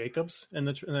less than Jacobs in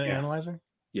the analyzer?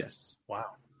 Yes. Wow.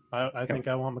 I think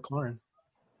I want McLaurin.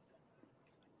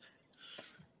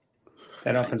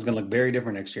 That offense is going to look very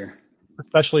different next year.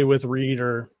 Especially with Reed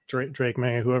or Drake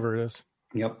May, whoever it is.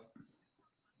 Yep.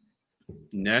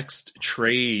 Next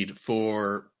trade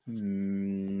for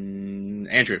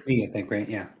Andrew. Me, I think, right?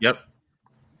 Yeah. Yep.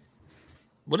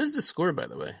 What is the score, by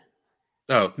the way?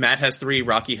 Oh, Matt has 3,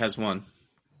 Rocky has 1.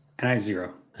 And I have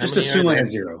 0. Just assume I have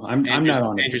 0. I'm not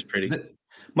on it. Andrew's pretty.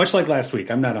 Much like last week,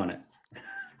 I'm not on it.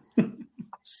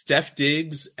 Steph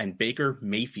Diggs and Baker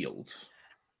Mayfield.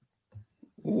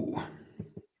 Ooh.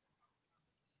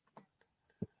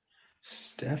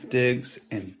 Steph Diggs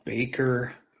and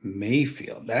Baker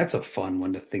Mayfield. That's a fun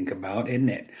one to think about, isn't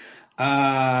it?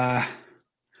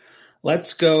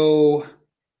 Let's go.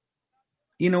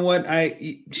 You know what?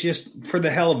 Just for the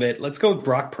hell of it, let's go with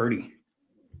Brock Purdy.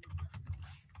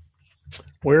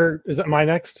 Where is that? My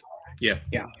next? Yeah.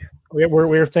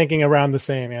 We're thinking around the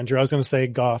same, Andrew. I was going to say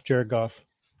Jared Goff.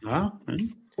 Huh?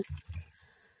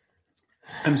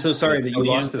 I'm so sorry that you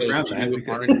lost this round.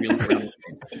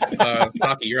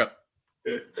 Rocky, you're up.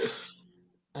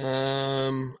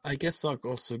 I guess I'll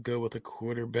also go with a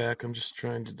quarterback. I'm just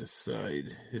trying to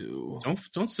decide who.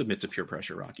 Don't submit to peer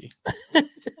pressure, Rocky.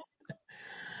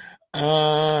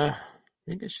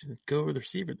 Maybe I should go with the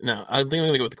receiver. No, I think I'm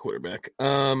going to go with the quarterback.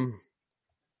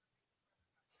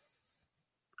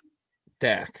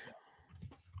 Dak.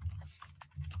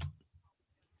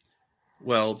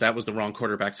 Well, that was the wrong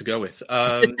quarterback to go with.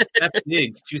 Steph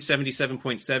Diggs,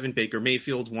 277.7. Baker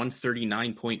Mayfield,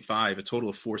 139.5. A total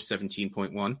of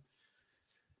 417.1.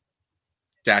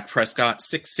 Dak Prescott,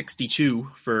 662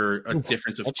 for a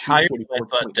difference of 244.9. I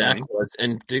thought Dak was,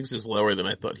 and Diggs is lower than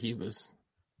I thought he was.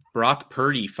 Brock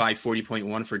Purdy,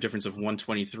 540.1 for a difference of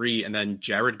 123. And then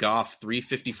Jared Goff,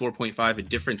 354.5, a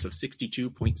difference of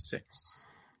 62.6.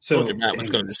 So Told you Matt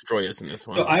was going to destroy us in this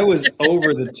one. So I was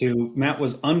over the 2. Matt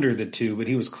was under the 2, but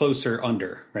he was closer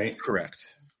under, right? Correct.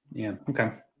 Yeah.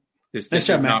 Okay. This Nice is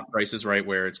job, not Matt. Price is Right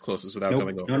where it's closest without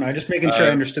going over. No, just making sure I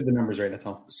understood the numbers right. That's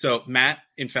all. So Matt,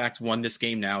 in fact, won this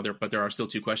game now, but there are still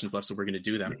 2 questions left, so we're going to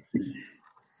do them.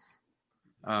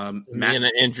 Me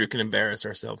and Andrew can embarrass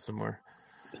ourselves some more.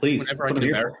 Please. Whenever I can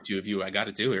embarrass the 2 of you, I got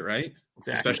to do it, right?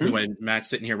 Exactly. Especially when Matt's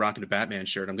sitting here rocking a Batman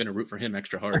shirt. I'm going to root for him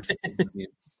extra hard.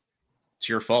 It's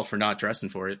your fault for not dressing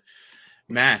for it.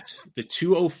 Matt, the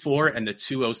 204 and the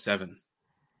 207.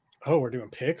 Oh, we're doing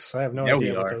picks? I have no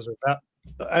idea what those are.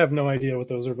 I have no idea what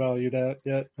those are valued at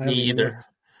yet. Me either.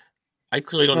 I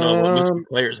clearly don't know what most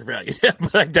players are valued at,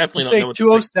 but I definitely don't know what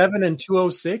 207 and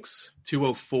 206?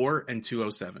 204 and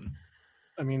 207.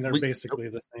 I mean, they're basically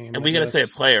the same. And we got to say a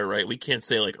player, right? We can't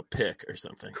say like a pick or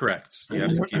something. Correct. You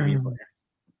have to give me a player.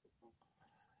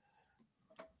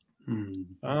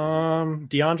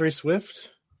 DeAndre Swift.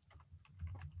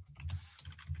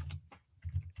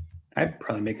 I'd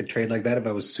probably make a trade like that if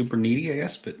I was super needy, I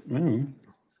guess, but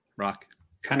Rock.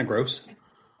 Kind of gross.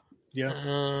 Yeah.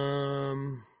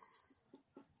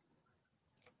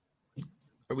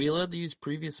 Are we allowed to use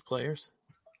previous players?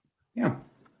 Yeah.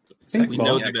 We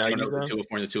know the values. The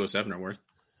 204 and the 207 are worth.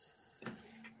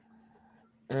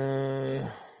 I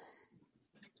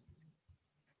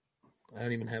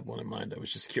don't even have one in mind. I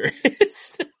was just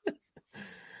curious.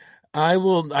 I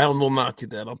will not do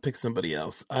that. I'll pick somebody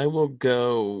else. I will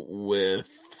go with,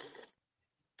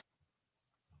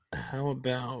 how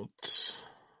about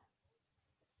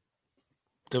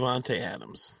Devontae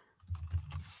Adams?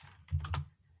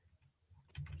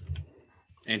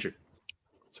 Andrew.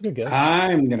 It's a good guess.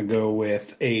 I'm going to go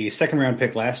with a second-round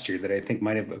pick last year that I think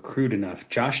might have accrued enough.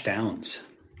 Josh Downs.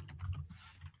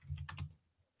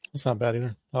 That's not bad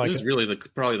either. This is really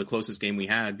probably the closest game we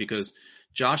had because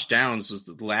Josh Downs was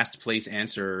the last place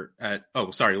answer at,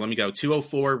 let me go.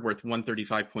 204 worth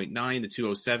 135.9, the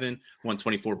 207,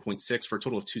 124.6 for a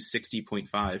total of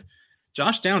 260.5.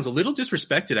 Josh Downs a little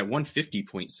disrespected at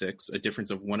 150.6, a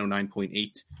difference of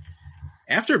 109.8.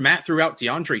 After Matt threw out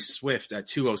DeAndre Swift at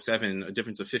 207, a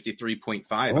difference of 53.5,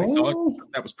 I thought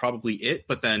that was probably it.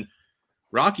 But then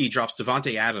Rocky drops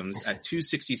Devontae Adams at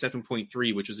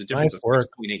 267.3, which was a difference of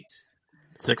 6.8.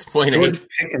 6.8. George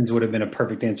Pickens would have been a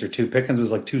perfect answer, too. Pickens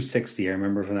was like 260, I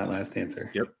remember from that last answer.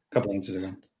 Yep. A couple answers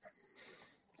ago.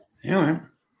 Yeah, all right.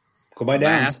 Go by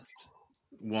Downs. Last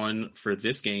one for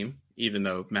this game, even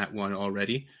though Matt won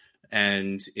already.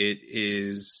 And it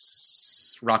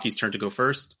is Rocky's turn to go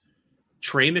first.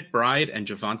 Trey McBride and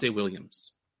Javonte Williams.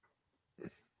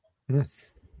 Trey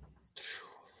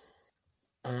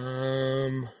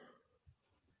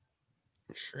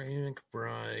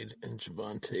McBride and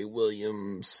Javonte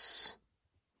Williams.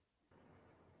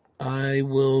 I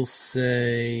will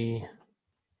say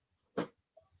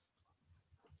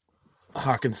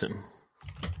Hawkinson.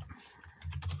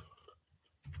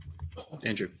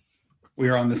 Andrew.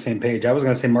 We were on the same page. I was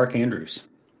going to say Mark Andrews.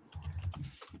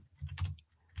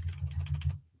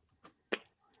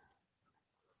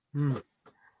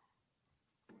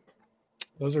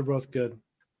 Those are both good.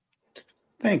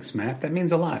 Thanks, Matt. That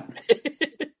means a lot.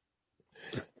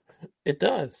 It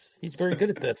does. He's very good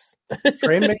at this.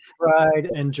 Trey McBride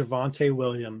and Javonte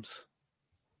Williams.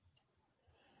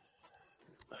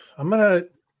 I'm gonna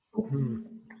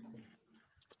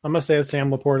say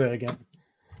Sam Laporta again.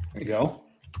 There you go.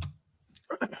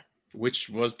 Which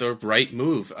was the right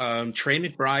move. Trey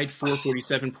McBride,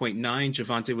 447.9.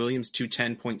 Javonte Williams,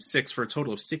 210.6 for a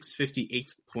total of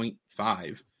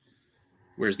 658.5.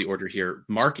 Where's the order here?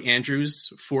 Mark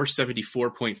Andrews,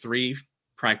 474.3,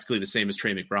 practically the same as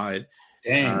Trey McBride.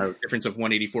 Dang. Difference of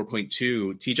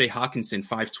 184.2. TJ Hawkinson,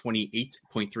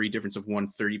 528.3, difference of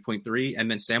 130.3. And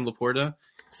then Sam Laporta,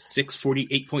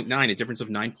 648.9, a difference of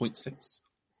 9.6.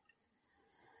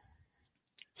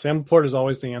 Sam Laporta is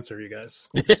always the answer, you guys.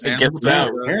 It gets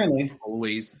out. Apparently.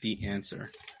 Always the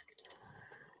answer.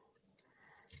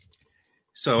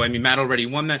 So, I mean, Matt already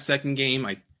won that second game.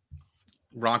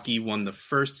 Rocky won the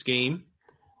first game.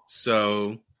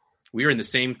 So we are in the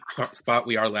same spot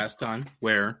we are last time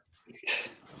where...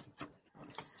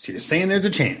 So you're saying there's a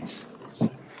chance.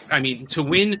 I mean, to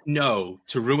win, no.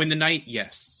 To ruin the night,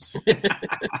 yes.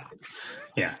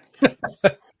 Yeah.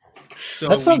 So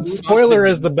That's some spoiler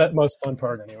is the most fun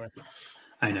part anyway.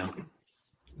 I know.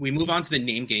 We move on to the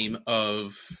name game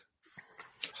of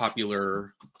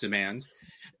popular demand.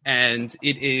 And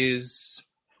it is,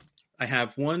 I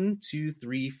have 1, 2,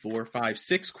 3, 4, 5,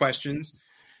 6 questions.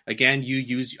 Again,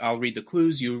 I'll read the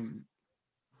clues. I'll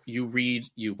read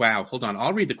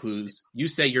the clues. You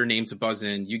say your name to buzz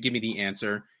in. You give me the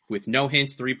answer. with no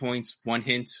hints, 3 points, 1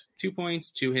 hint, 2 points,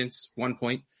 2 hints, 1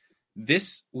 point.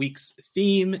 This week's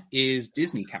theme is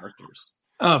Disney characters.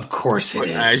 Of course it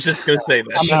is. I was just going to say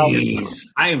that. Jeez.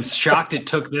 I am shocked it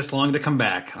took this long to come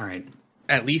back. All right.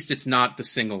 At least it's not the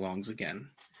sing-alongs again.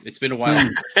 It's been a while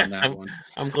since I've done that one.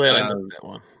 I'm glad I missed that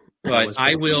one. But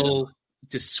I will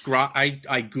describe.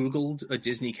 I Googled a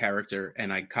Disney character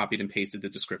and I copied and pasted the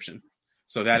description.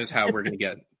 So that is how we're going to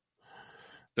get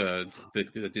the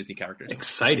Disney characters.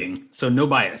 Exciting. So no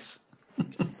bias.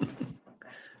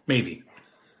 Maybe.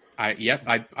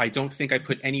 I don't think I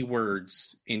put any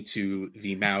words into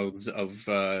the mouths of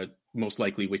most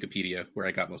likely Wikipedia, where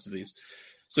I got most of these.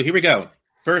 So here we go.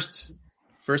 First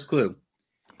clue.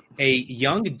 A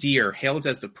young deer hailed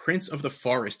as the prince of the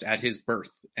forest at his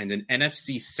birth and an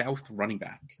NFC South running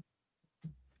back.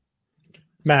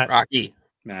 Matt. Rocky.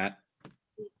 Matt.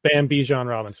 Bam Bijan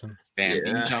Robinson.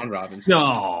 John Robinson.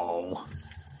 No.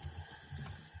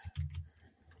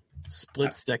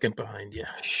 Split second behind you.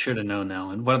 Should have known that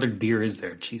one. What other deer is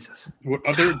there? Jesus. What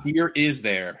other deer is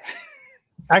there?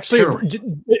 Actually,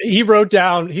 he wrote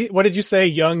down. What did you say?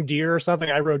 Young deer or something?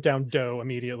 I wrote down doe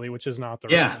immediately, which is not the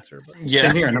right answer. But. Yeah.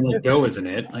 Same here, and I'm like, doe isn't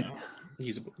it? Like,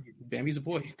 Bambi's a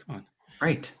boy. Come on.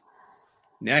 Right.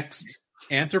 Next,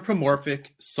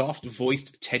 anthropomorphic,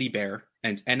 soft-voiced teddy bear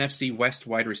and NFC West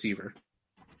wide receiver.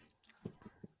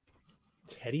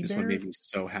 Teddy This bear? one made me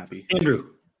so happy. Andrew.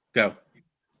 Go.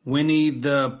 Winnie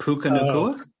the Puka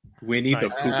Nakua? Winnie the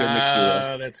Nice. Puka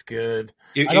Nakua. That's good.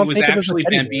 It I don't was think it was a actually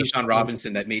teddy Bam bear. Bijan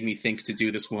Robinson that made me think to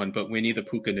do this one, but Winnie the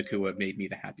Puka Nakua made me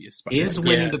the happiest. by Is far.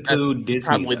 Winnie the Pooh that's Disney?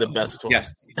 Probably the though? best one.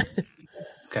 Yes.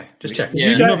 Okay, just check.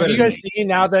 Yeah. Have you guys seen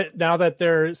now that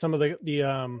there some of the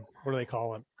what do they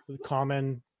call it? The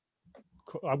common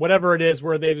whatever it is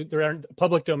where they're in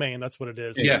public domain. That's what it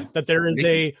is. Yeah. That there is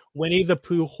a Winnie the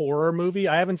Pooh horror movie.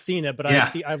 I haven't seen it, but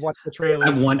I've watched the trailer. I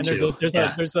want and to.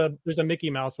 There's a Mickey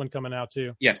Mouse one coming out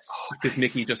too. Yes, because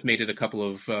Mickey just made it a couple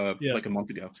of like a month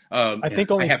ago. I think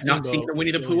only I have not seen Steamboat the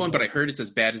Winnie the was Pooh doing one, but I it. heard it's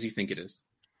as bad as you think it is,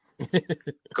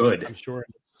 Good. I'm sure.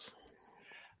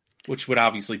 which would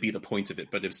obviously be the point of it,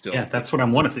 but it's still. Yeah, that's what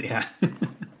I'm wanting. Yeah.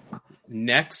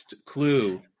 Next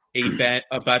clue: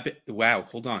 wow,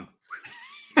 hold on.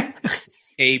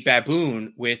 A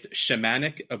baboon with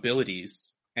shamanic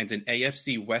abilities and an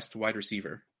AFC West wide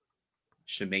receiver.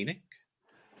 Shamanic?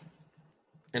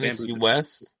 NFC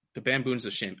West. The baboon's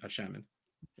a shaman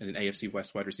and an AFC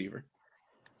West wide receiver.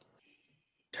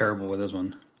 Terrible with this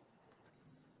one.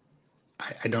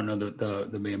 I don't know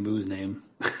the bamboo's name.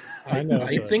 I know.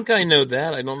 I think I know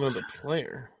that. I don't know the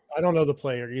player. I don't know the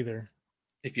player either.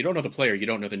 If you don't know the player, you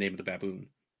don't know the name of the baboon.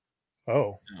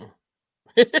 Oh. No.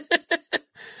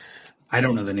 I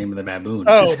don't know the name of the baboon.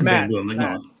 Oh, It's a Matt. bamboo. I'm like,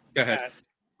 no. Go ahead.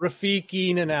 Rafiq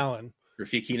Keenan Allen.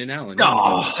 Rafiq Keenan Allen.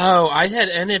 Oh, I had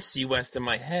NFC West in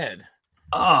my head.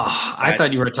 I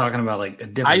thought you were talking about like a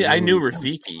different. I knew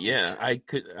movie. Rafiki. Yeah,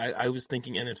 I was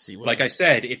thinking NFC West. Like I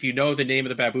said, if you know the name of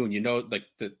the baboon, you know like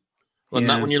the well, Yeah.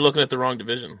 not when you're looking at the wrong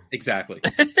division. exactly.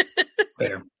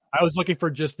 Fair. I was looking for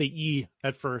just the E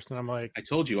at first, and I'm like, I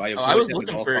told you. I I was avoided looking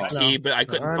at all for a costs. key, but I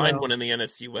couldn't I find know. one in the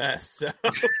NFC West. So.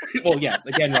 Well, yes.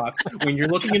 Again, Rock. When you're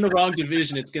looking in the wrong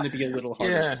division, it's going to be a little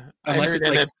harder. Yeah, I Unless heard it's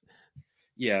like, NFC.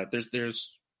 yeah.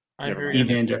 There's. I never heard mind.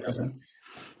 Evan NFC. Jefferson.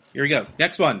 Here we go.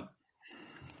 Next one.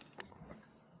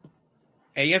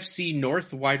 AFC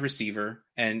North wide receiver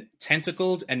and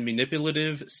tentacled and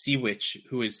manipulative sea witch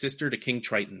who is sister to King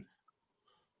Triton.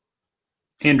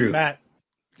 Andrew. Matt.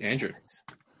 Andrew.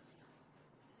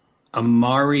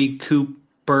 Amari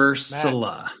Cooper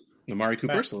Silla. Namari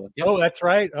Coopersula. Yep. Oh, that's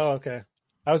right. Oh, okay.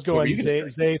 I was What were going you gonna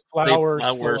Zay Flower.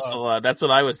 That's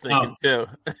what I was thinking too.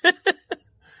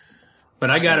 But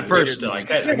I got it first. Later Like,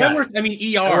 Yeah, I got it. works. I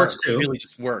mean, That ER works too. really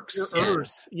just works. Your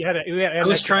Urs. You had it. I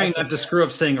was trying not to screw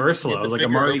up saying Ursula. Yeah, I was the like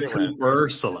bigger Amari overlap. Cooper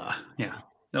Ursula. Yeah,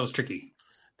 that was tricky.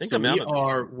 I think So I'm out we of this.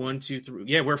 are 1, 2, 3.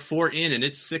 Yeah, we're 4 in, and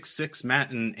it's 6-6. Matt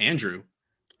and Andrew.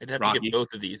 I'd have to Rocky. get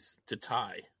both of these to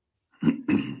tie.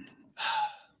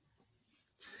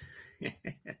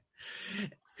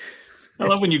 I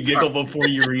love when you giggle before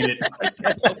you read it.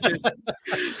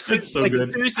 It's so like,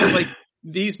 good. seriously, like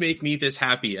these make me this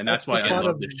happy, and that's why I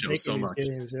love this show so much.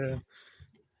 Games, yeah.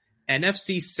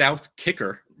 NFC South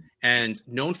kicker, and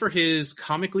known for his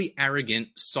comically arrogant,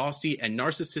 saucy, and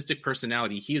narcissistic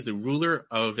personality, he is the ruler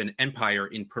of an empire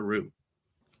in Peru.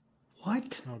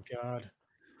 What? Oh God.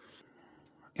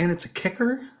 And it's a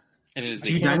kicker? And it is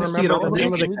Do you a Dynasty at all? the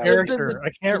name of the Can you- character. I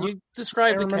Can can't. you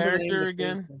describe the remember the name character of the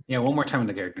again? Yeah, one more time with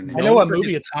the character name. I know what for movie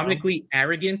his it's from. comically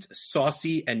arrogant,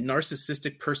 saucy, and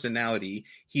narcissistic personality.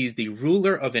 He's the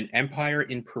ruler of an empire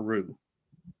in Peru.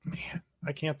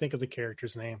 I can't think of the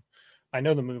character's name. I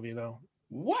know the movie though.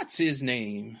 What's his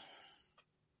name?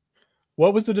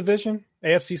 What was the division?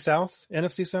 AFC South?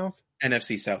 NFC South?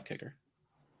 NFC South kicker.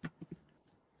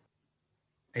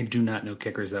 I do not know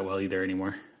kickers that well either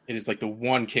anymore. It is like the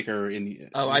one kicker in the.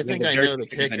 Oh, I think I know the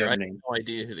kicker. I have Names. no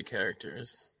idea who the character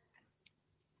is.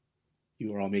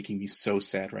 You are all making me so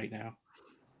sad right now.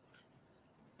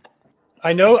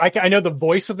 I know the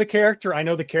voice of the character. I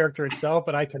know the character itself,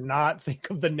 but I cannot think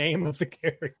of the name of the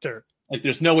character. Like,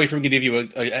 there's no way for me to give you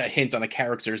a hint on a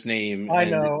character's name. I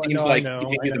know. It seems like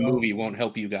maybe the movie won't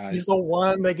help you guys. He's the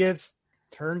one that gets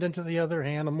turned into the other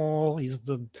animal. He's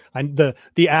the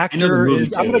actor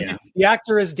is. The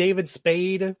actor is David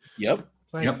Spade. Yep.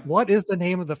 What is the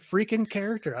name of the freaking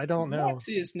character? I don't know. What's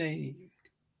his name?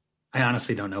 I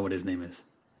honestly don't know what his name is.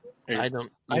 I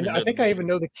don't. I think I even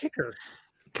know the kicker.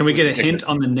 Can we get a hint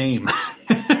on the name?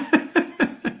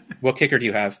 What kicker do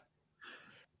you have?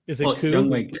 Is it Koo?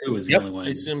 Youngway Koo is the only one. I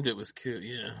assumed it was Koo.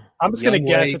 Yeah. I'm just going to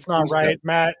guess it's not right.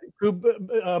 Matt,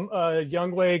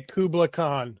 Youngway Kubla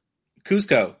Khan.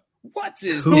 Cusco. What's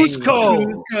his name?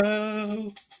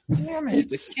 Cusco. Damn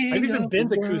it. I've even been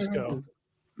to Cusco.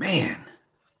 Man.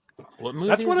 What movie?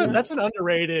 That's an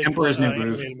underrated Emperor's New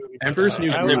Groove. Emperor's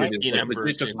New Groove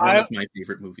is just one of my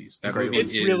favorite movies. That movie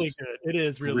it's really good. It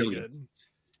is really good.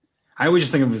 I always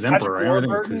just think of his Emperor. Patrick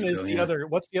Warburton is the other.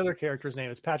 What's the other character's name?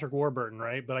 It's Patrick Warburton,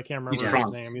 right? But I can't remember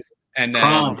his name. And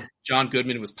then John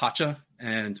Goodman was Pacha,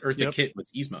 and Eartha Kitt was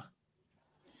Yzma.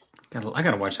 I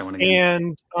gotta watch that one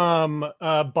again. And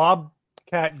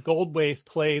Bobcat Goldthwait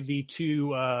played the two.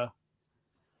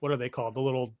 What are they called? The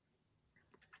little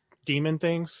demon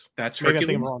things. That's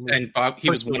Hercules, and Bob.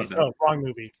 He was one of them. Oh, wrong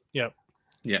movie. Yep.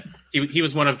 Yeah, he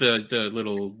was one of the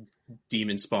little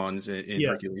demon spawns in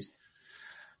Hercules.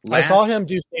 I saw him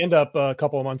do stand up a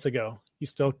couple of months ago.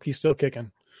 He's still kicking.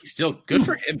 He's still good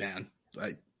for him, man.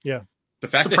 The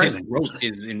fact that his throat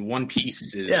is in one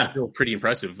piece is still pretty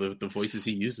impressive. The voices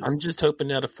he uses. I'm just hoping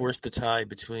now to force the tie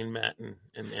between Matt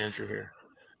and Andrew here.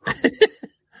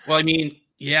 Well, I mean,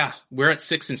 we're at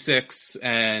 6-6,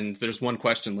 and there's one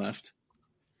question left.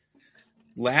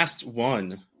 Last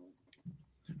one.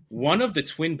 One of the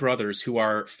twin brothers who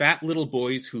are fat little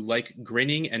boys who like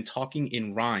grinning and talking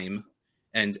in rhyme,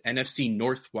 and NFC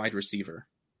North wide receiver.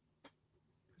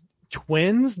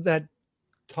 Twins that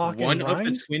talk One in of rhyme?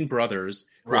 the twin brothers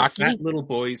who are fat little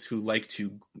boys who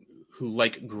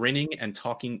like grinning and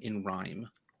talking in rhyme.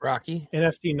 Rocky?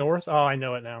 NFC North? Oh, I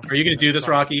know it now. Are you going to do this,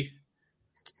 Rocky?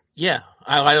 Yeah.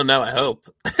 I don't know. I hope.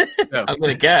 No. I'm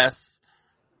going to guess.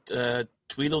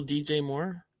 Tweedle DJ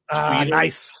Moore?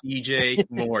 Nice. DJ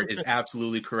Moore is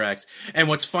absolutely correct. And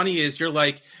what's funny is you're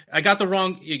like, I got the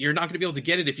wrong, you're not going to be able to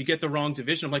get it if you get the wrong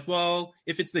division. I'm like, well,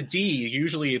 if it's the D,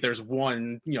 usually there's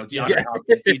one, DeAndre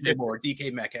Hopkins, DJ Moore,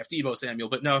 DK Metcalf, Deebo Samuel,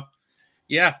 but no.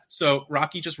 Yeah. So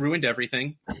Rocky just ruined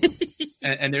everything.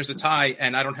 and there's a tie,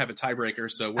 and I don't have a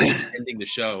tiebreaker, so we're just ending the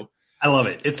show. I love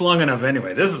it. It's long enough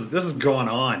anyway. This is going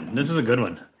on. This is a good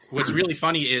one. What's really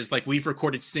funny is like we've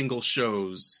recorded single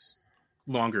shows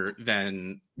longer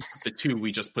than the two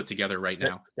we just put together right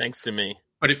now. Thanks to me.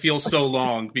 But it feels so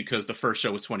long because the first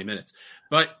show was 20 minutes.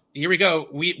 But here we go.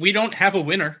 We don't have a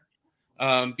winner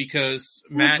because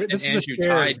Matt and Andrew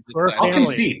tied. I'll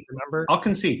concede. I'll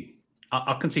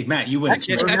concede. Matt, you win.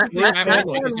 Actually, Matt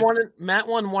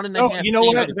won 1.5. Oh, you know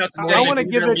what? I want to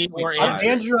give it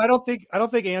Andrew. I don't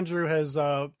think Andrew has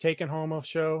taken home a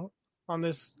show on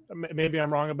this. Maybe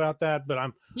I'm wrong about that, but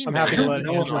I'm happy to let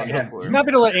Andrew. I'm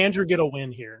happy to let Andrew get a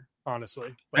win here.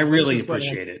 Honestly, I really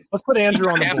appreciate it. Let's put Andrew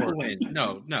on the board. Win.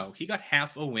 No, he got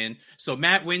half a win. So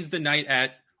Matt wins the night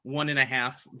at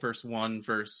 1.5 versus 1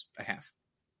 versus a half.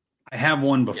 I have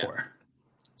won before. Yes.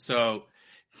 So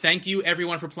thank you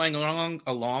everyone for playing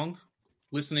along,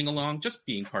 listening along, just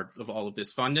being part of all of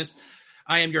this funness.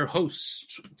 I am your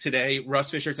host today, Russ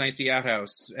Fisher, Dynasty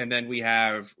Outhouse. And then we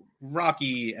have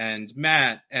Rocky and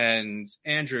Matt and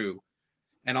Andrew.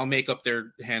 And I'll make up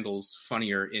their handles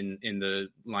funnier in the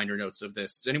liner notes of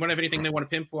this. Does anyone have anything they want to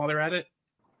pimp while they're at it?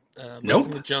 Nope.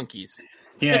 The Junkies.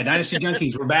 Yeah, Dynasty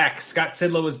Junkies, we're back. Scott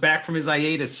Sidlow is back from his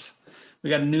hiatus.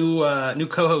 We got a new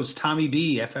co-host, Tommy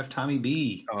B, FF Tommy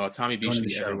B. Oh, Tommy B should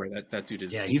be everywhere. That dude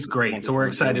is. Yeah, he's great. So we're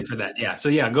excited for that. Yeah. So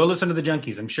go listen to the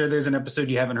Junkies. I'm sure there's an episode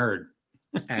you haven't heard.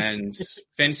 And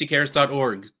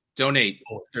fantasycares.org. Donate.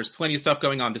 There's plenty of stuff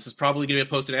going on. This is probably going to get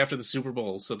posted after the Super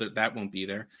Bowl, so that won't be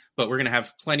there. But we're going to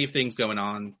have plenty of things going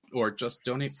on, or just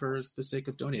donate for the sake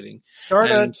of donating.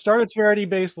 Start a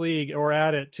charity-based league, or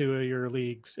add it to your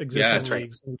leagues, existing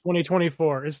leagues. In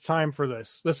 2024, it's time for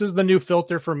this. This is the new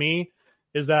filter for me,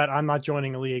 is that I'm not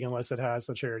joining a league unless it has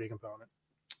a charity component.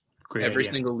 Every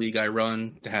single league I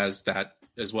run has that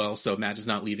as well, so Matt is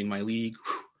not leaving my league.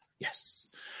 Whew,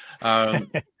 yes.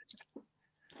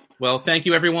 Well, thank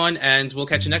you, everyone, and we'll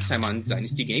catch you next time on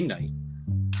Dynasty Game Night.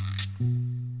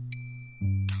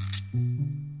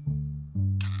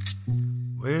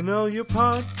 When all your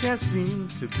podcasts seem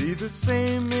to be the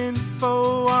same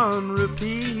info on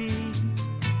repeat,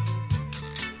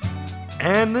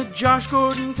 and the Josh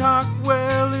Gordon talk,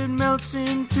 well, it melts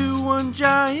into one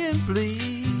giant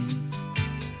bleed.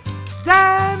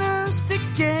 Dynasty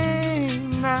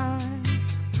Game Night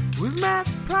with Matt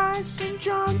Price and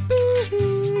John B.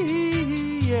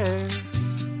 Yeah,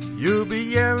 you'll be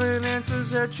yelling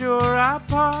answers at your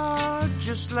iPod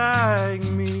just like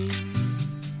me.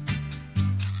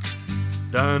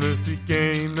 Dynasty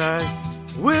Game Night,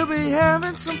 we'll be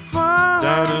having some fun.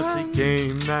 Dynasty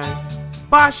Game Night,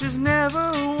 Bosch has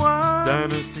never won.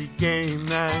 Dynasty Game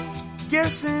Night,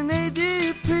 guessing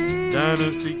ADP.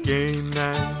 Dynasty Game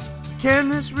Night, can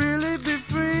this really be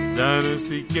free?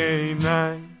 Dynasty Game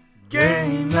Night,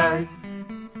 Game Night.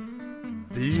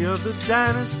 The other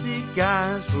Dynasty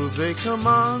guys, will they come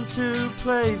on to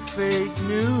play fake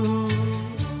news?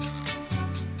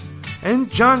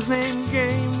 And John's name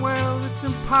game, well, it's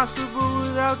impossible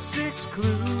without 6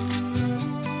 clues.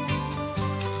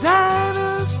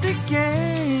 Dynasty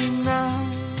Game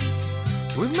Night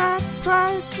with Matt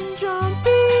Price and John B.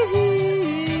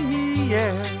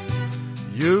 Yeah,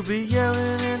 you'll be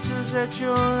yelling answers at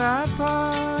your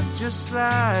iPod just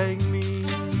like me.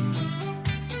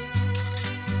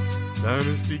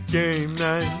 Dynasty Game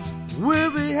Night, we'll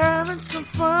be having some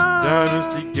fun.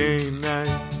 Dynasty Game Night,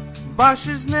 Bosch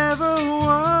has never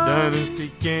won.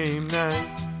 Dynasty Game Night,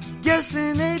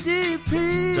 guessing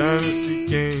ADP. Dynasty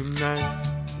Game Night,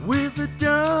 with the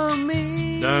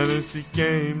dummy. Dynasty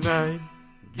Game Night,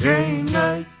 Game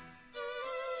Night.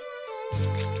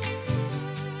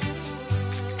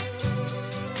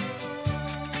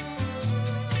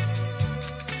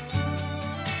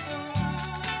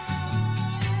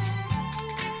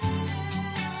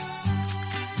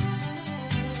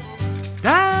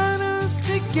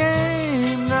 Dynasty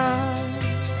Game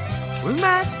Night with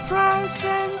Matt Price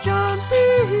and John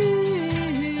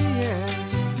B.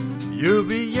 Yeah, you'll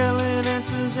be yelling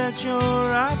answers at your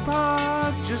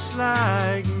iPod just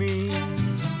like me.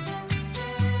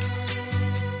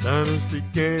 Dynasty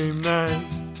Game Night,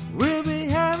 we'll be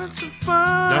having some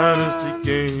fun. Dynasty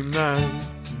Game Night,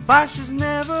 Bosch has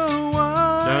never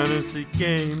won. Dynasty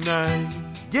Game Night,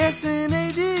 guessing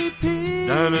ADP.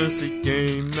 Dynasty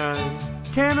Game Night,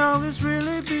 can all this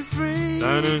really be free?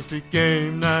 Dynasty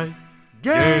Game Night,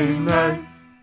 Game Night.